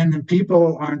 and then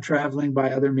people aren't traveling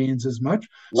by other means as much.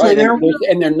 Right, so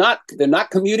they're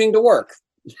not commuting to work.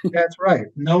 That's right.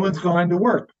 No one's going to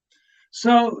work.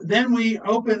 So then we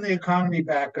open the economy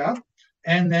back up,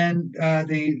 and then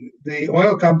the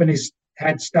oil companies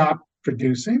had stopped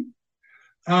producing.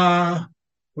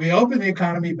 We opened the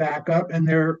economy back up, and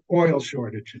there are oil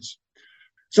shortages.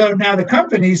 So now the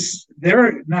companies,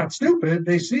 they're not stupid.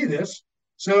 They see this.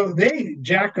 So they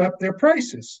jack up their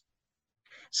prices.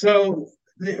 So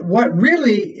what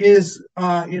really is,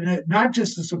 not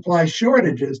just the supply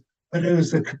shortages, but it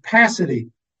was the capacity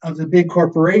of the big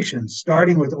corporations,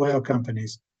 starting with oil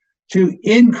companies, to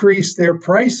increase their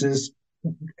prices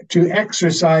to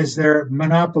exercise their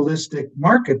monopolistic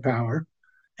market power.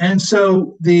 And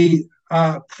so the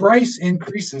price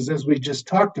increases, as we just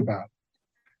talked about,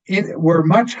 were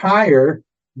much higher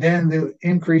than the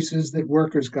increases that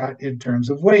workers got in terms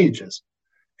of wages.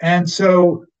 And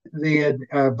so the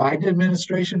Biden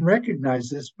administration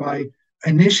recognized this by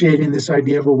initiating this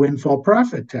idea of a windfall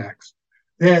profit tax.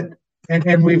 And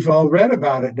we've all read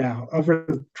about it now. Over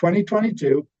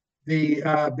 2022, the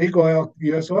big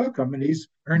U.S. oil companies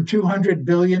earned $200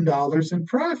 billion in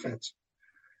profits.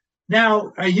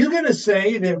 Now, are you going to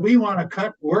say that we want to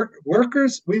cut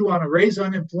workers, we want to raise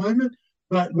unemployment,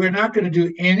 but we're not going to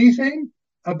do anything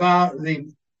about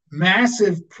the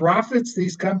massive profits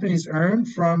these companies earn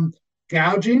from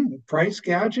price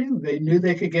gouging? They knew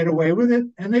they could get away with it,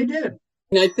 and they did.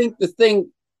 And I think the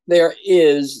thing there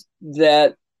is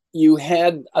that you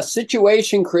had a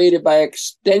situation created by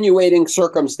extenuating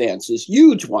circumstances,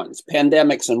 huge ones,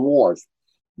 pandemics and wars.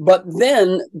 But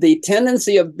then the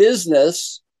tendency of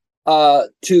business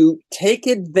to take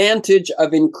advantage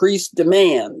of increased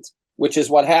demand, which is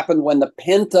what happened when the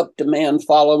pent-up demand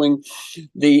following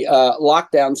the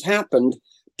lockdowns happened,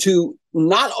 to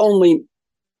not only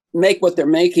make what they're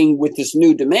making with this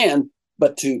new demand,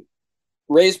 but to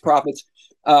raise profits.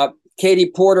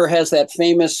 Katie Porter has that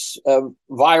famous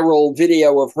viral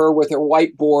video of her with her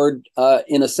whiteboard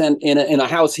in a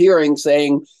House hearing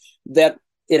saying that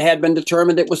it had been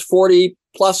determined it was 40+%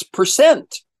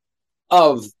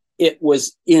 of it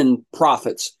was in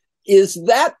profits. Is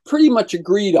that pretty much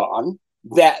agreed on,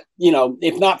 that,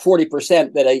 if not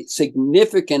 40%, that a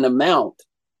significant amount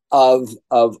of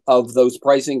those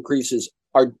price increases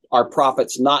are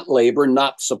profits, not labor,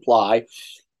 not supply?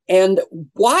 And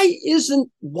why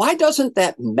doesn't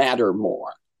that matter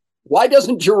more? Why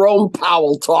doesn't Jerome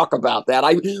Powell talk about that?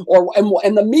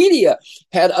 And the media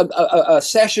had a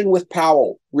session with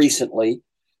Powell recently.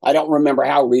 I don't remember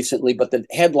how recently, but the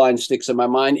headline sticks in my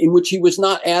mind, in which he was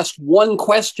not asked one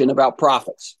question about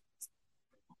profits.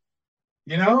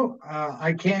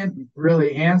 I can't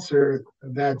really answer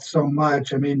that so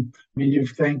much. I mean,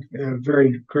 you've thanked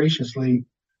very graciously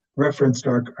referenced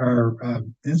our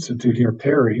institute here,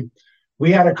 Perry.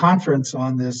 We had a conference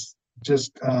on this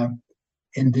just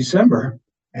in December,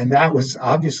 and that was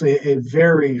obviously a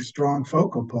very strong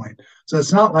focal point. So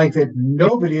it's not like that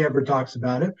nobody ever talks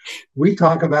about it. We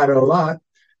talk about it a lot.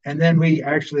 And then we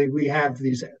have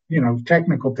these,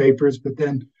 technical papers, but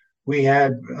then we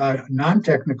had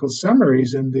non-technical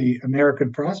summaries in the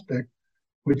American Prospect,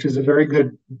 which is a very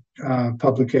good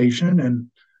publication and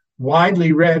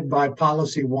widely read by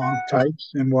policy wonk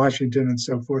types in Washington and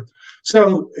so forth.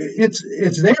 So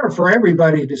it's there for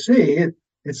everybody to see.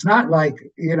 It's not like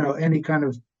any kind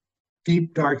of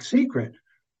deep dark secret.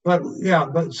 But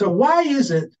so why is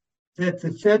it that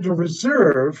the Federal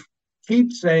Reserve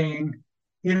keeps saying,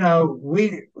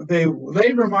 the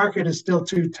labor market is still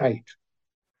too tight?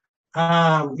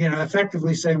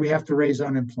 Effectively saying we have to raise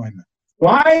unemployment.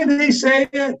 Why do they say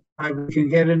it? We can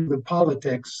get into the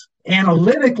politics.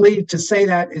 Analytically, to say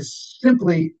that is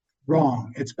simply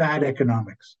wrong. It's bad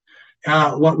economics.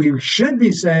 What we should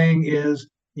be saying is,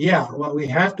 what we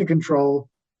have to control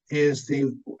is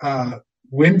the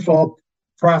windfall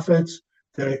profits,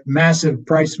 the massive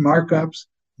price markups,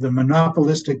 the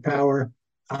monopolistic power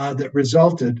that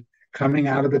resulted coming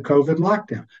out of the COVID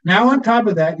lockdown. Now, on top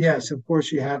of that, yes, of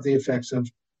course, you have the effects of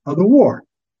the war.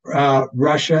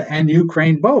 Russia and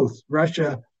Ukraine both.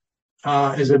 Russia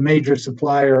is a major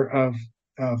supplier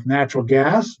of natural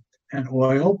gas and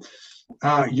oil.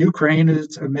 Ukraine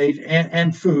is a major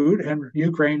and food, and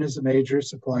Ukraine is a major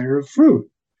supplier of food.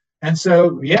 And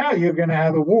so, you're going to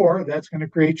have a war that's going to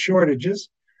create shortages,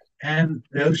 and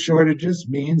those shortages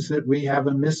means that we have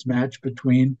a mismatch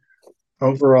between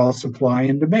overall supply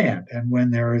and demand. And when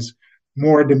there is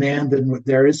more demand than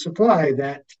there is supply,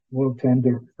 that will tend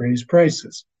to raise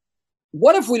prices.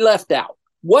 What if we left out?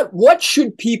 What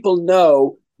should people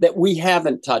know that we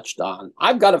haven't touched on?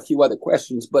 I've got a few other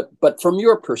questions, but from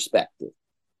your perspective.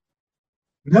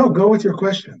 No, go with your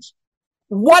questions.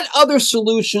 What other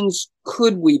solutions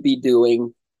could we be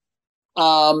doing?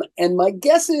 And my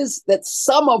guess is that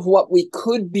some of what we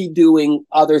could be doing,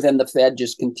 other than the Fed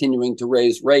just continuing to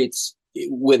raise rates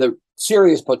with a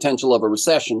serious potential of a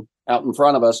recession out in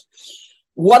front of us,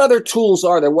 what other tools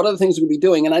are there? What other things we'd be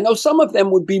doing? And I know some of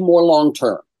them would be more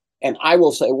long-term. And I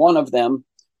will say one of them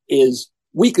is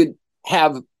we could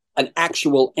have an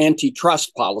actual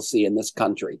antitrust policy in this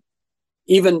country.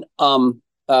 Even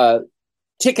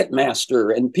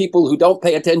Ticketmaster and people who don't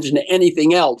pay attention to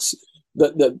anything else,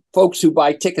 the folks who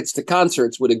buy tickets to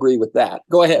concerts would agree with that.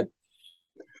 Go ahead.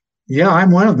 Yeah,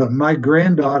 I'm one of them. My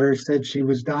granddaughter said she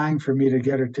was dying for me to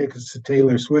get her tickets to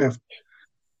Taylor Swift.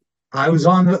 I was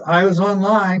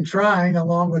online trying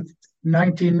along with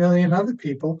 19 million other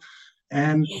people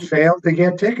and failed to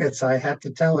get tickets. I had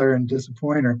to tell her and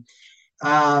disappoint her.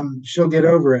 She'll get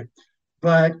over it.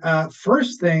 But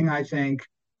first thing I think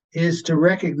is to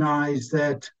recognize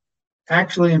that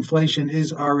actually inflation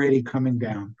is already coming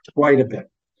down quite a bit.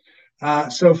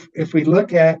 So if we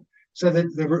look at, so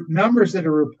that the numbers that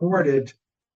are reported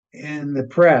in the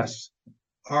press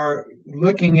are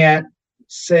looking at,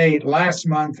 say, last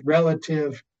month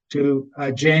relative to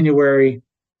January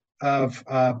of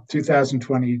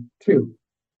 2022.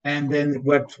 And then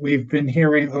what we've been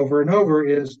hearing over and over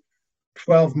is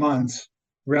 12 months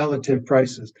relative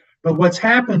prices. But what's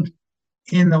happened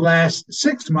in the last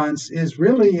 6 months is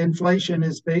really inflation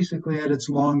is basically at its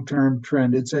long-term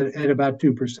trend. It's at about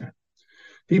 2%.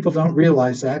 People don't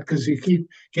realize that because you keep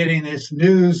getting this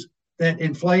news that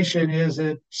inflation is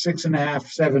at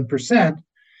 6.5%, 7%.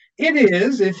 It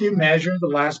is if you measure the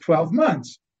last 12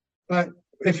 months. But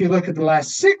if you look at the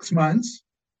last 6 months,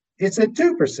 it's at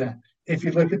 2%. If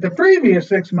you look at the previous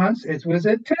 6 months, it was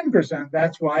at 10%.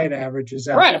 That's why it averages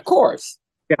out. Right, of course.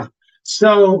 Yeah.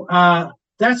 So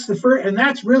that's the first, and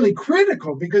that's really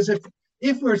critical because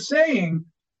if we're saying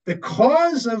the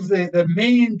cause of the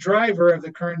main driver of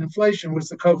the current inflation was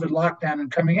the COVID lockdown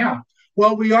and coming out,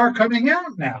 well, we are coming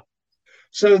out now.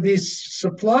 So these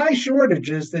supply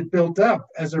shortages that built up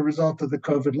as a result of the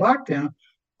COVID lockdown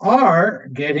are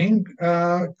getting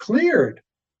cleared.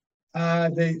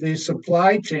 The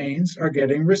supply chains are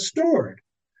getting restored.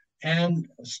 And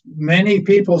many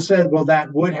people said, well,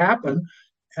 that would happen.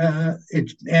 And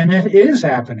it is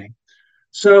happening.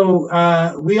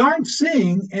 So we aren't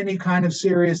seeing any kind of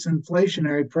serious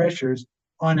inflationary pressures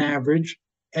on average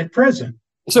at present.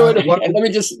 So let me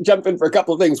just jump in for a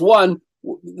couple of things. One,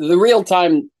 the real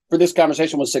time for this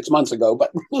conversation was 6 months ago,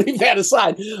 but leave that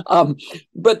aside.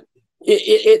 But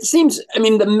it seems, I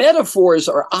mean, the metaphors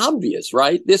are obvious,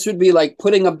 right? This would be like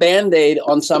putting a Band-Aid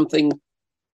on something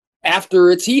after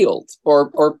it's healed,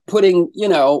 or putting,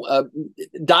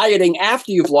 dieting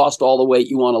after you've lost all the weight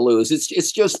you want to lose.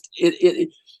 It's just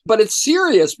but it's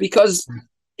serious because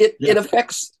it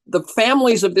affects the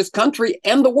families of this country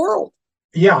and the world.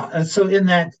 Yeah. And so in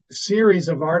that series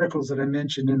of articles that I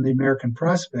mentioned in the American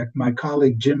Prospect, my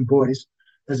colleague Jim Boyce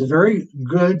has a very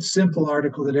good, simple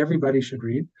article that everybody should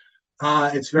read.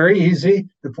 It's very easy.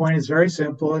 The point is very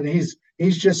simple. And he's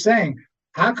just saying,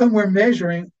 how come we're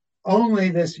measuring only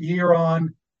this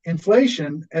year-on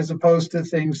inflation as opposed to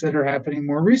things that are happening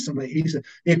more recently? The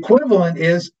equivalent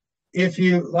is, if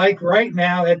you, like right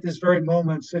now at this very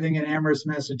moment, sitting in Amherst,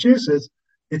 Massachusetts,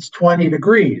 it's 20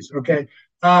 degrees. Okay.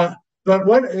 But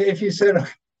what if you said,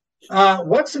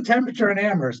 what's the temperature in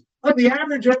Amherst? Oh, the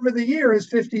average over the year is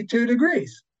 52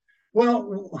 degrees.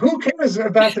 Well, who cares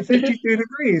about the 52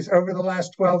 degrees over the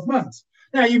last 12 months?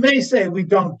 Now, you may say we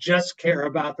don't just care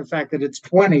about the fact that it's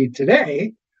 20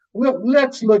 today. Well,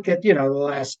 let's look at, the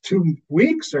last 2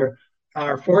 weeks or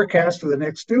our forecast for the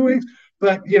next 2 weeks.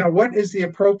 But, what is the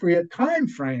appropriate time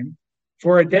frame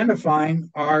for identifying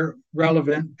our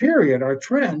relevant period, our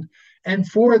trend? And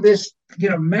for this,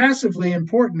 massively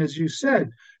important, as you said,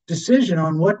 decision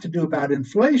on what to do about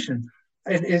inflation,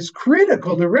 it is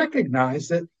critical to recognize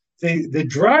that the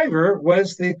driver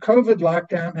was the COVID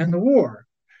lockdown and the war.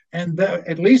 And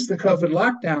at least the COVID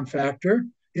lockdown factor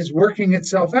is working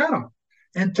itself out.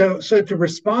 And so to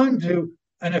respond to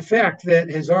an effect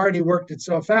that has already worked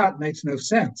itself out makes no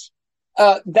sense.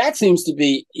 That seems to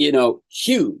be,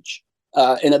 huge.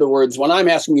 In other words, when I'm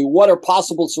asking you what are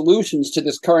possible solutions to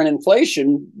this current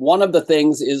inflation, one of the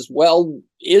things is, well,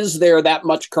 is there that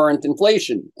much current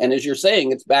inflation? And as you're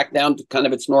saying, it's back down to kind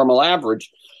of its normal average.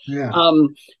 Yeah.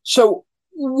 So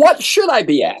what should I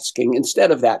be asking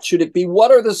instead of that? Should it be,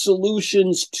 what are the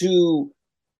solutions to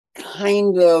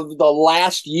kind of the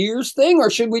last year's thing? Or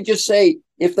should we just say,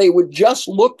 if they would just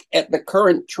look at the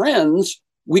current trends,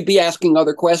 we'd be asking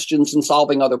other questions and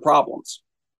solving other problems?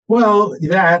 Well,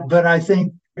 but I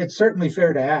think it's certainly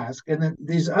fair to ask. And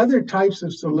these other types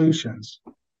of solutions,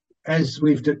 as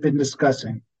we've been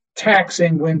discussing,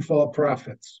 taxing windfall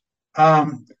profits,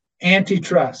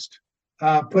 antitrust,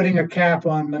 putting a cap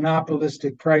on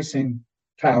monopolistic pricing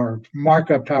power,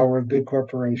 markup power of big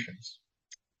corporations,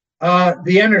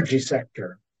 the energy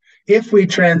sector. If we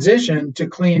transition to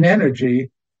clean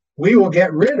energy, we will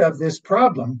get rid of this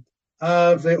problem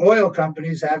of the oil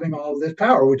companies having all this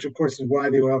power, which of course is why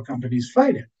the oil companies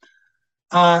fight it.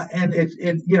 And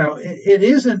it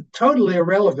isn't totally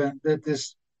irrelevant that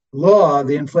this law,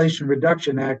 the Inflation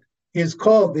Reduction Act, is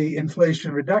called the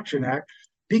Inflation Reduction Act,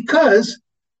 because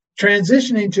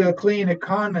transitioning to a clean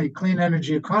economy, clean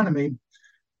energy economy,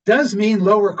 does mean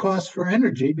lower costs for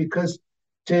energy, because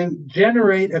to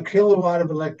generate a kilowatt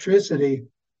of electricity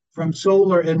from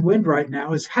solar and wind right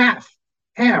now is half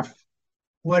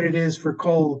what it is for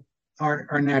coal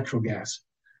or natural gas.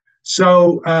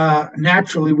 So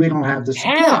naturally, we don't have the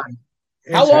supply.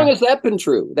 How long has that been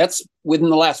true? That's within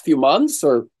the last few months,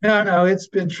 or? No, it's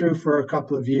been true for a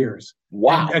couple of years.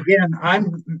 Wow. And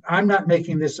again, I'm not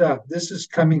making this up. This is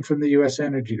coming from the U.S.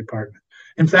 Energy Department.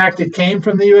 In fact, it came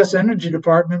from the U.S. Energy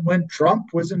Department when Trump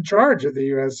was in charge of the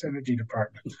U.S. Energy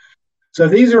Department. So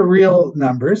these are real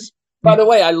numbers. By the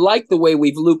way, I like the way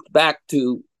we've looped back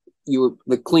to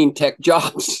the clean tech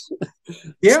jobs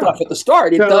stuff at the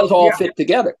start. It does all fit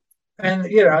together. And,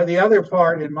 the other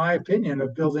part, in my opinion,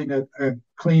 of building a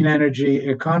clean energy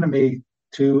economy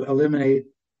to eliminate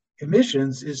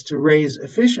emissions is to raise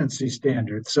efficiency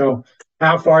standards. So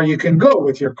how far you can go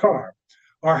with your car,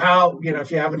 or how, if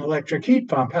you have an electric heat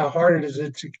pump, how hard is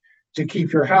it to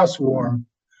keep your house warm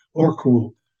or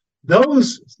cool.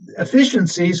 Those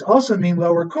efficiencies also mean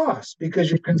lower costs,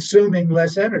 because you're consuming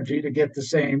less energy to get the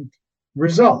same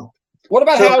result. What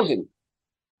about housing?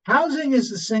 Housing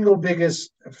is the single biggest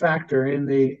factor in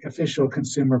the official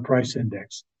consumer price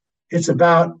index. It's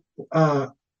about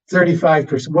 35%,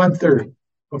 1/3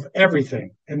 of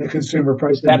everything in the consumer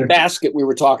price index. That basket we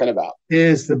were talking about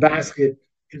is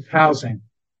housing.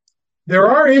 There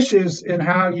are issues in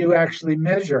how you actually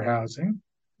measure housing,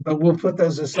 but we'll put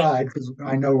those aside because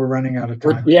I know we're running out of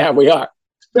time. Yeah, we are.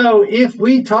 So if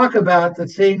we talk about the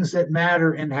things that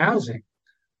matter in housing,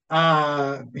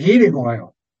 heating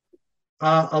oil,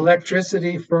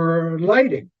 electricity for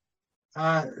lighting,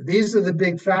 these are the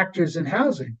big factors in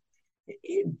housing.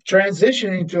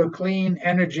 Transitioning to a clean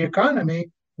energy economy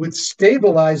would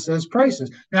stabilize those prices.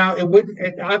 Now,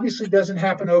 it obviously doesn't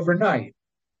happen overnight.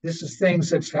 This is things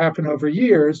that happen over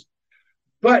years.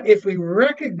 But if we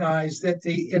recognize that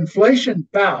the inflation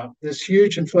bout, this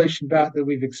huge inflation bout that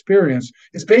we've experienced,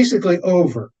 is basically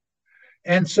over,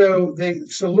 And so the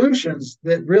solutions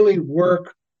that really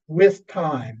work with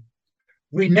time,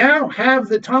 we now have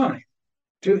the time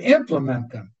to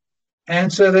implement them.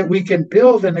 And so that we can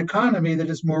build an economy that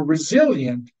is more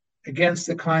resilient against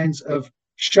the kinds of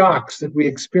shocks that we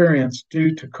experienced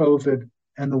due to COVID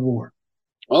and the war.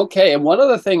 Okay. And one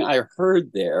other thing I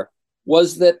heard there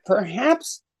was that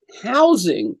perhaps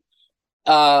housing,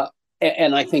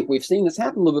 and I think we've seen this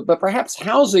happen a little bit, but perhaps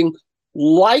housing,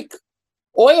 like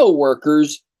oil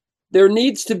workers, there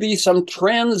needs to be some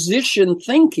transition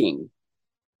thinking,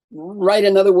 right?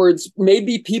 In other words,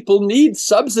 maybe people need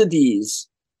subsidies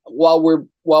while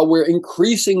we're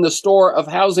increasing the store of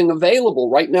housing available.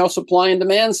 Right now, supply and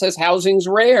demand says housing's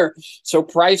rare, so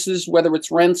prices, whether it's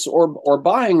rents or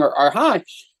buying, are high.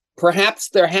 Perhaps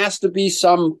there has to be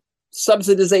some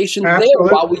subsidization there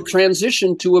while we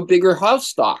transition to a bigger house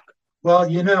stock. Well,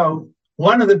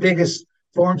 one of the biggest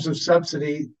forms of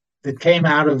subsidy that came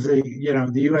out of the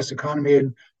U.S. economy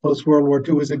in post-World War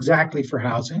II was exactly for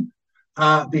housing,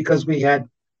 because we had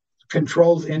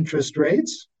controlled interest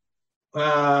rates.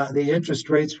 The interest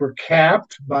rates were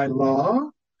capped by law,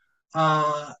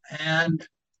 and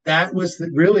that was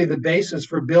really the basis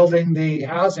for building the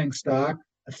housing stock.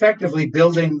 Effectively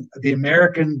building the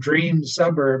American dream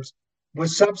suburbs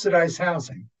was subsidized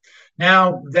housing.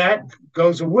 Now that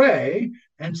goes away.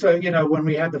 And so, when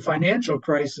we had the financial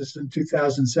crisis in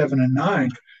 2007 and 9,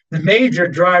 the major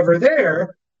driver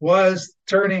there was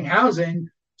turning housing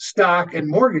stock and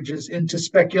mortgages into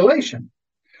speculation.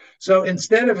 So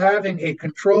instead of having a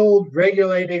controlled,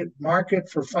 regulated market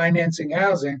for financing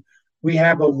housing, we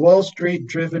have a Wall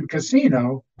Street-driven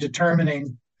casino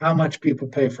determining how much people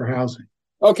pay for housing.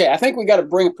 Okay, I think we got to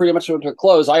bring it pretty much to a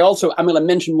close. I'm going to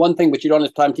mention one thing, but you don't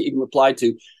have time to even reply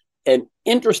to. An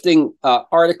interesting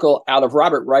article out of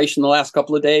Robert Reich in the last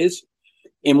couple of days,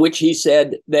 in which he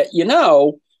said that,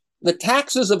 the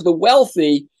taxes of the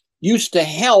wealthy used to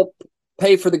help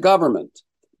pay for the government.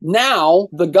 Now,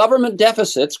 the government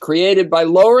deficits created by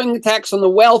lowering the tax on the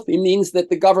wealthy means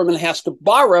that the government has to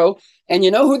borrow. And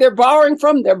you know who they're borrowing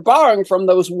from? They're borrowing from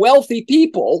those wealthy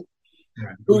people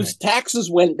whose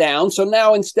taxes went down. So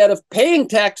now, instead of paying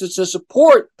taxes to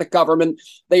support the government,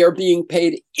 they are being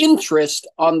paid interest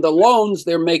on the loans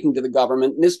they're making to the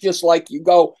government. And it's just like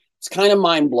it's kind of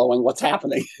mind-blowing what's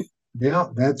happening. Yeah,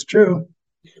 that's true.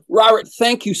 Robert,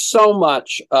 thank you so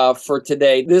much for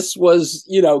today. This was,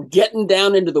 getting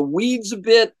down into the weeds a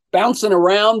bit, bouncing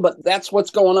around, but that's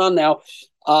what's going on now.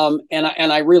 And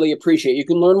I really appreciate it. You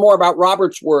can learn more about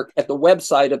Robert's work at the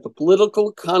website of the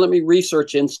Political Economy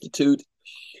Research Institute,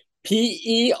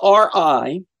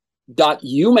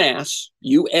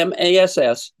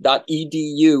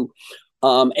 PERI.umass.edu.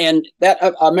 And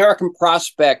that American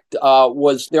Prospect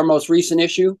was their most recent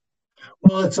issue?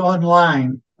 Well, it's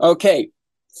online. Okay.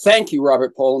 Thank you,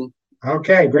 Robert Pollin.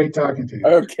 Okay, great talking to you.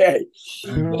 Okay.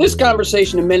 For this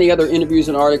conversation and many other interviews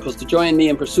and articles, to join me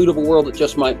in pursuit of a world that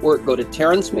just might work, go to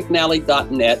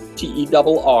TerrenceMcNally.net,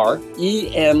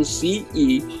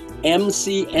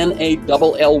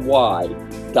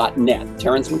 TerrenceMcNally.net,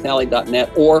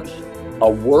 TerrenceMcNally.net, or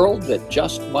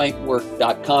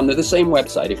aworldthatjustmightwork.com. They're the same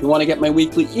website. If you want to get my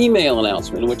weekly email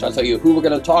announcement, in which I'll tell you who we're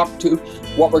going to talk to,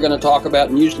 what we're going to talk about,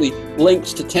 and usually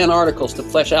links to 10 articles to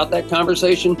flesh out that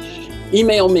conversation,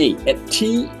 email me at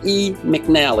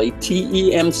TEMcNally,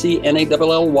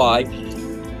 TEMCNALLY,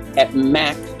 at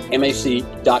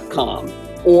mac.com.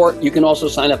 Or you can also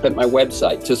sign up at my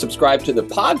website to subscribe to the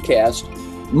podcast,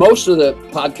 most of the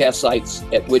podcast sites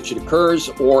at which it occurs,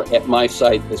 or at my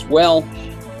site as well.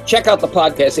 Check out the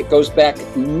podcast. It goes back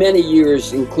many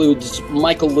years, includes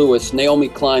Michael Lewis, Naomi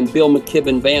Klein, Bill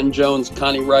McKibben, Van Jones,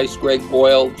 Connie Rice, Greg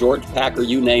Boyle, George Packer,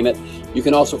 you name it. You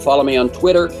can also follow me on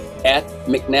Twitter at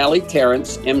McNally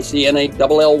Terrence,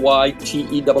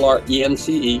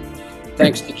 McNallyTerrence.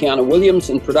 Thanks to Kiana Williams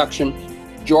in production,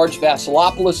 George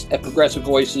Vasilopoulos at Progressive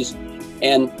Voices,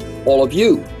 and all of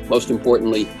you, most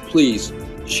importantly, please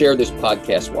share this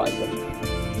podcast widely.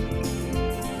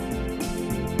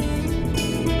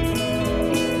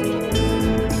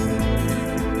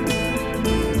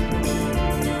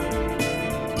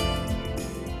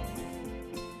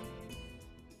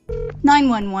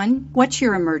 What's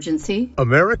your emergency?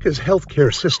 America's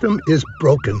healthcare system is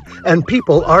broken, and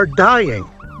people are dying.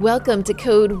 Welcome to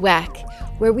Code WACK,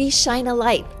 where we shine a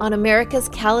light on America's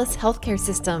callous healthcare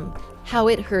system, how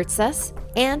it hurts us,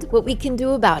 and what we can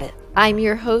do about it. I'm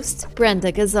your host,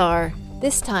 Brenda Gazzar.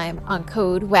 This time on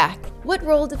Code WACK. What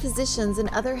role do physicians and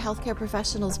other healthcare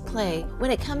professionals play when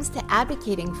it comes to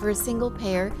advocating for a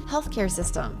single-payer healthcare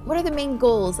system? What are the main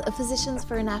goals of Physicians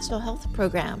for a National Health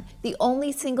Program, the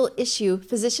only single-issue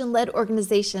physician-led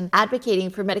organization advocating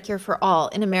for Medicare for all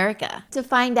in America? To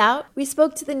find out, we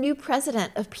spoke to the new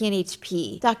president of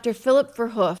PNHP, Dr. Philip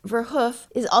Verhoof. Verhoof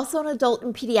is also an adult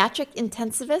and pediatric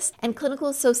intensivist and clinical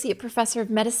associate professor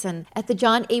of medicine at the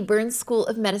John A. Burns School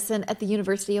of Medicine at the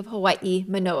University of Hawaii,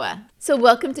 Manoa. So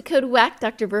welcome to Code WAC,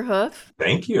 Dr. Verhoof.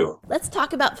 Thank you. Let's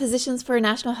talk about Physicians for a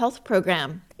National Health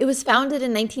Program. It was founded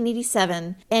in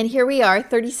 1987, and here we are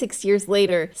 36 years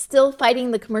later, still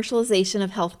fighting the commercialization of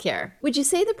healthcare. Would you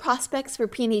say the prospects for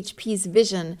PNHP's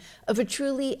vision of a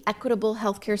truly equitable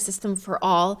healthcare system for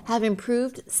all have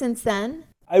improved since then?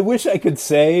 I wish I could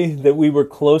say that we were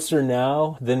closer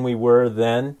now than we were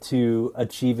then to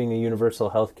achieving a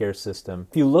universal healthcare system.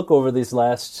 If you look over these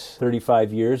last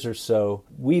 35 years or so,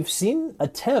 we've seen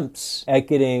attempts at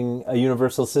getting a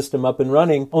universal system up and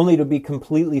running only to be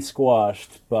completely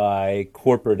squashed by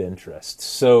corporate interests.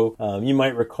 So you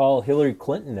might recall Hillary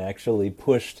Clinton actually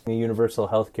pushed a universal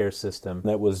healthcare system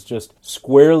that was just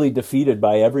squarely defeated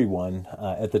by everyone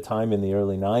at the time in the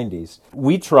early 90s.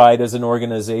 We tried as an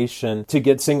organization to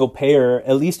get single payer,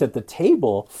 at least at the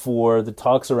table, for the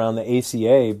talks around the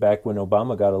ACA back when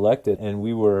Obama got elected, and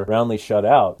we were roundly shut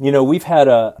out. You know, we've had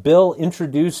a bill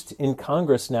introduced in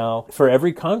Congress now for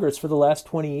every Congress for the last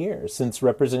 20 years, since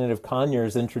Representative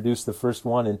Conyers introduced the first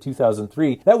one in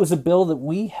 2003. That was a bill that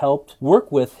we helped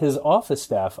work with his office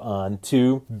staff on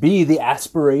to be the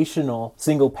aspirational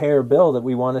single payer bill that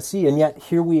we want to see. And yet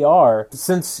here we are.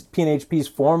 Since PNHP's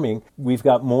forming, we've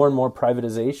got more and more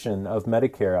privatization of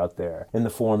Medicare out there in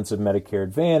the forms of Medicare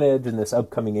Advantage and this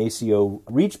upcoming ACO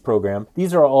REACH program.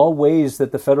 These are all ways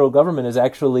that the federal government is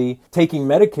actually taking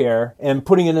Medicare and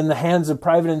putting it in the hands of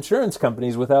private insurance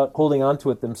companies without holding on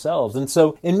to it themselves. And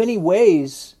so in many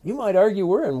ways, you might argue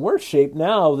we're in worse shape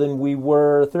now than we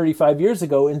were 35 years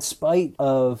ago, in spite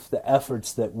of the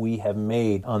efforts that we have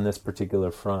made on this particular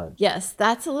front. Yes,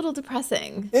 that's a little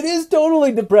depressing. It is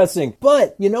totally depressing.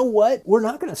 But you know what? We're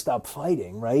not going to stop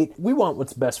fighting, right? We want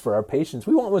what's best for our patients.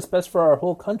 We want what's best for our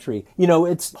whole country. You know,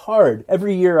 it's hard.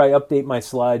 Every year I update my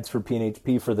slides for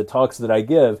PNHP for the talks that I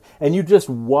give, and you just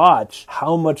watch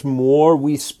how much more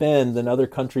we spend than other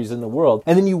countries in the world.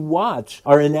 And then you watch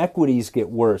our inequities get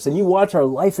worse, and you watch our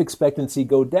life expectancy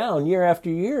go down year after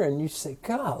year, and you say,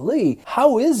 golly,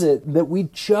 how is it that we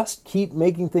just keep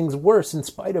making things worse in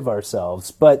spite of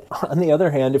ourselves? But on the other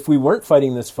hand, if we weren't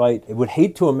fighting this fight, I would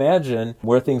hate to imagine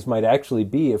where things might actually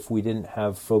be if we didn't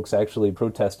have folks actually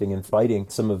protesting and fighting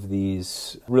some of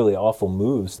these really awful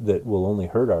moves that will only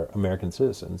hurt our American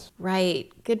citizens. Right.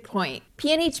 Good point.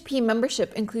 PNHP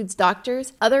membership includes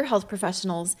doctors, other health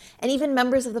professionals, and even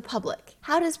members of the public.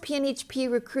 How does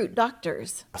PNHP recruit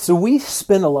doctors? So we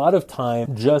spend a lot of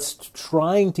time just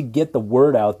trying to get the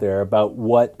word out there about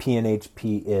what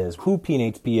PNHP is, who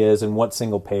PNHP is, and what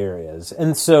single payer is.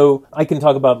 And so I can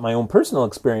talk about my own personal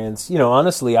experience. You know,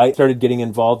 honestly, I started getting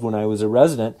involved when I was a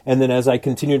resident, and then as I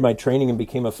continued my training and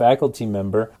became a faculty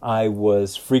member, I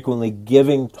was frequently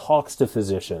giving talks to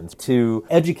physicians to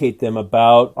educate them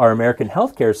about our American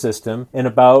healthcare system and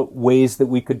about ways that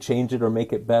we could change it or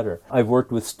make it better. I've worked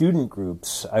with student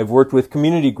groups. I've worked with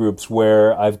community groups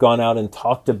where I've gone out and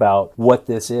talked about what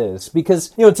this is.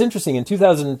 Because, you know, it's interesting. In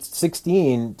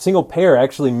 2016, single payer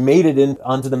actually made it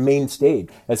onto the main stage.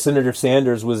 As Senator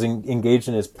Sanders was engaged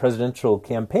in his presidential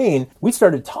campaign, we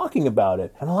started talking about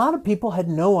it. And a lot of people had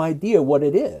no idea what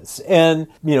it is. And,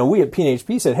 you know, we at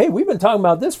PNHP said, hey, we've been talking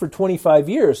about this for 25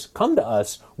 years. Come to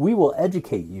us. We will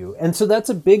educate you. And so that's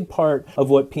a big part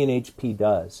of what PNHP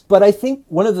does. But I think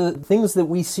one of the things that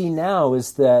we see now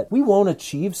is that we won't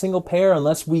achieve single payer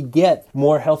unless we get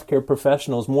more healthcare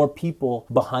professionals, more people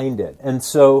behind it. And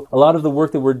so a lot of the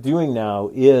work that we're doing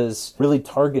now is really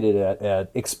targeted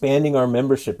at expanding our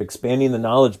membership, expanding the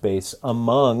knowledge base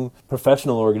among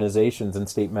professional organizations and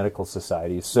state medical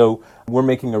societies. So we're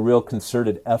making a real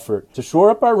concerted effort to shore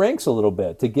up our ranks a little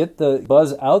bit, to get the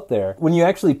buzz out there. When you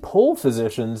actually poll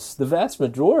physicians, the vast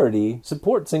majority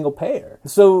support single payer.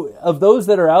 So of those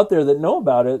that are out there that know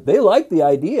about it, they like the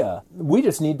idea. We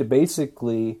just need to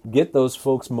basically get those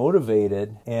folks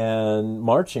motivated and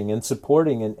marching and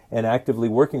supporting and actively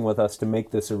working with us to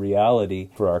make this a reality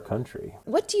for our country.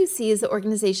 What do you see as the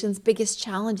organization's biggest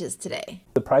challenges today?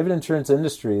 The private insurance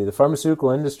industry, the pharmaceutical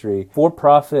industry,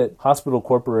 for-profit hospital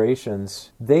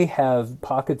corporations, they have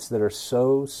pockets that are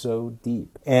so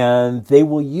deep. And they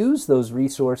will use those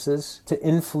resources to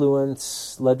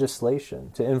influence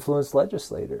legislation, to influence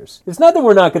legislators. It's not that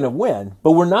we're not going to win,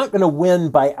 but we're not going to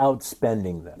win by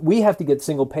outspending them. We have to get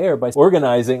single payer by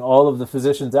organizing all of the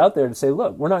physicians out there to say,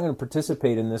 look, we're not going to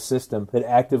participate in this system that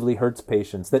actively hurts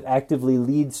patients, that actively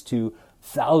leads to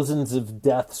thousands of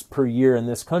deaths per year in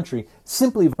this country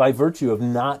simply by virtue of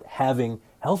not having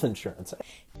health insurance.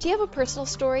 Do you have a personal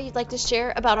story you'd like to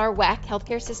share about our WAC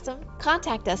healthcare system?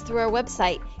 Contact us through our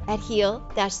website at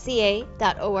heal-ca.org.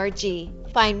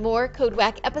 Find more Code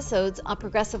WAC episodes on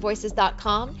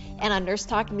progressivevoices.com and on Nurse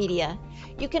Talk Media.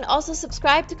 You can also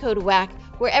subscribe to Code WAC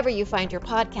wherever you find your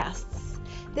podcasts.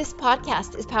 This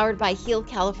podcast is powered by Heal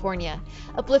California,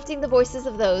 uplifting the voices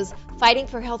of those fighting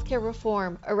for healthcare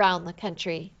reform around the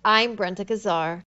country. I'm Brenda Gazar.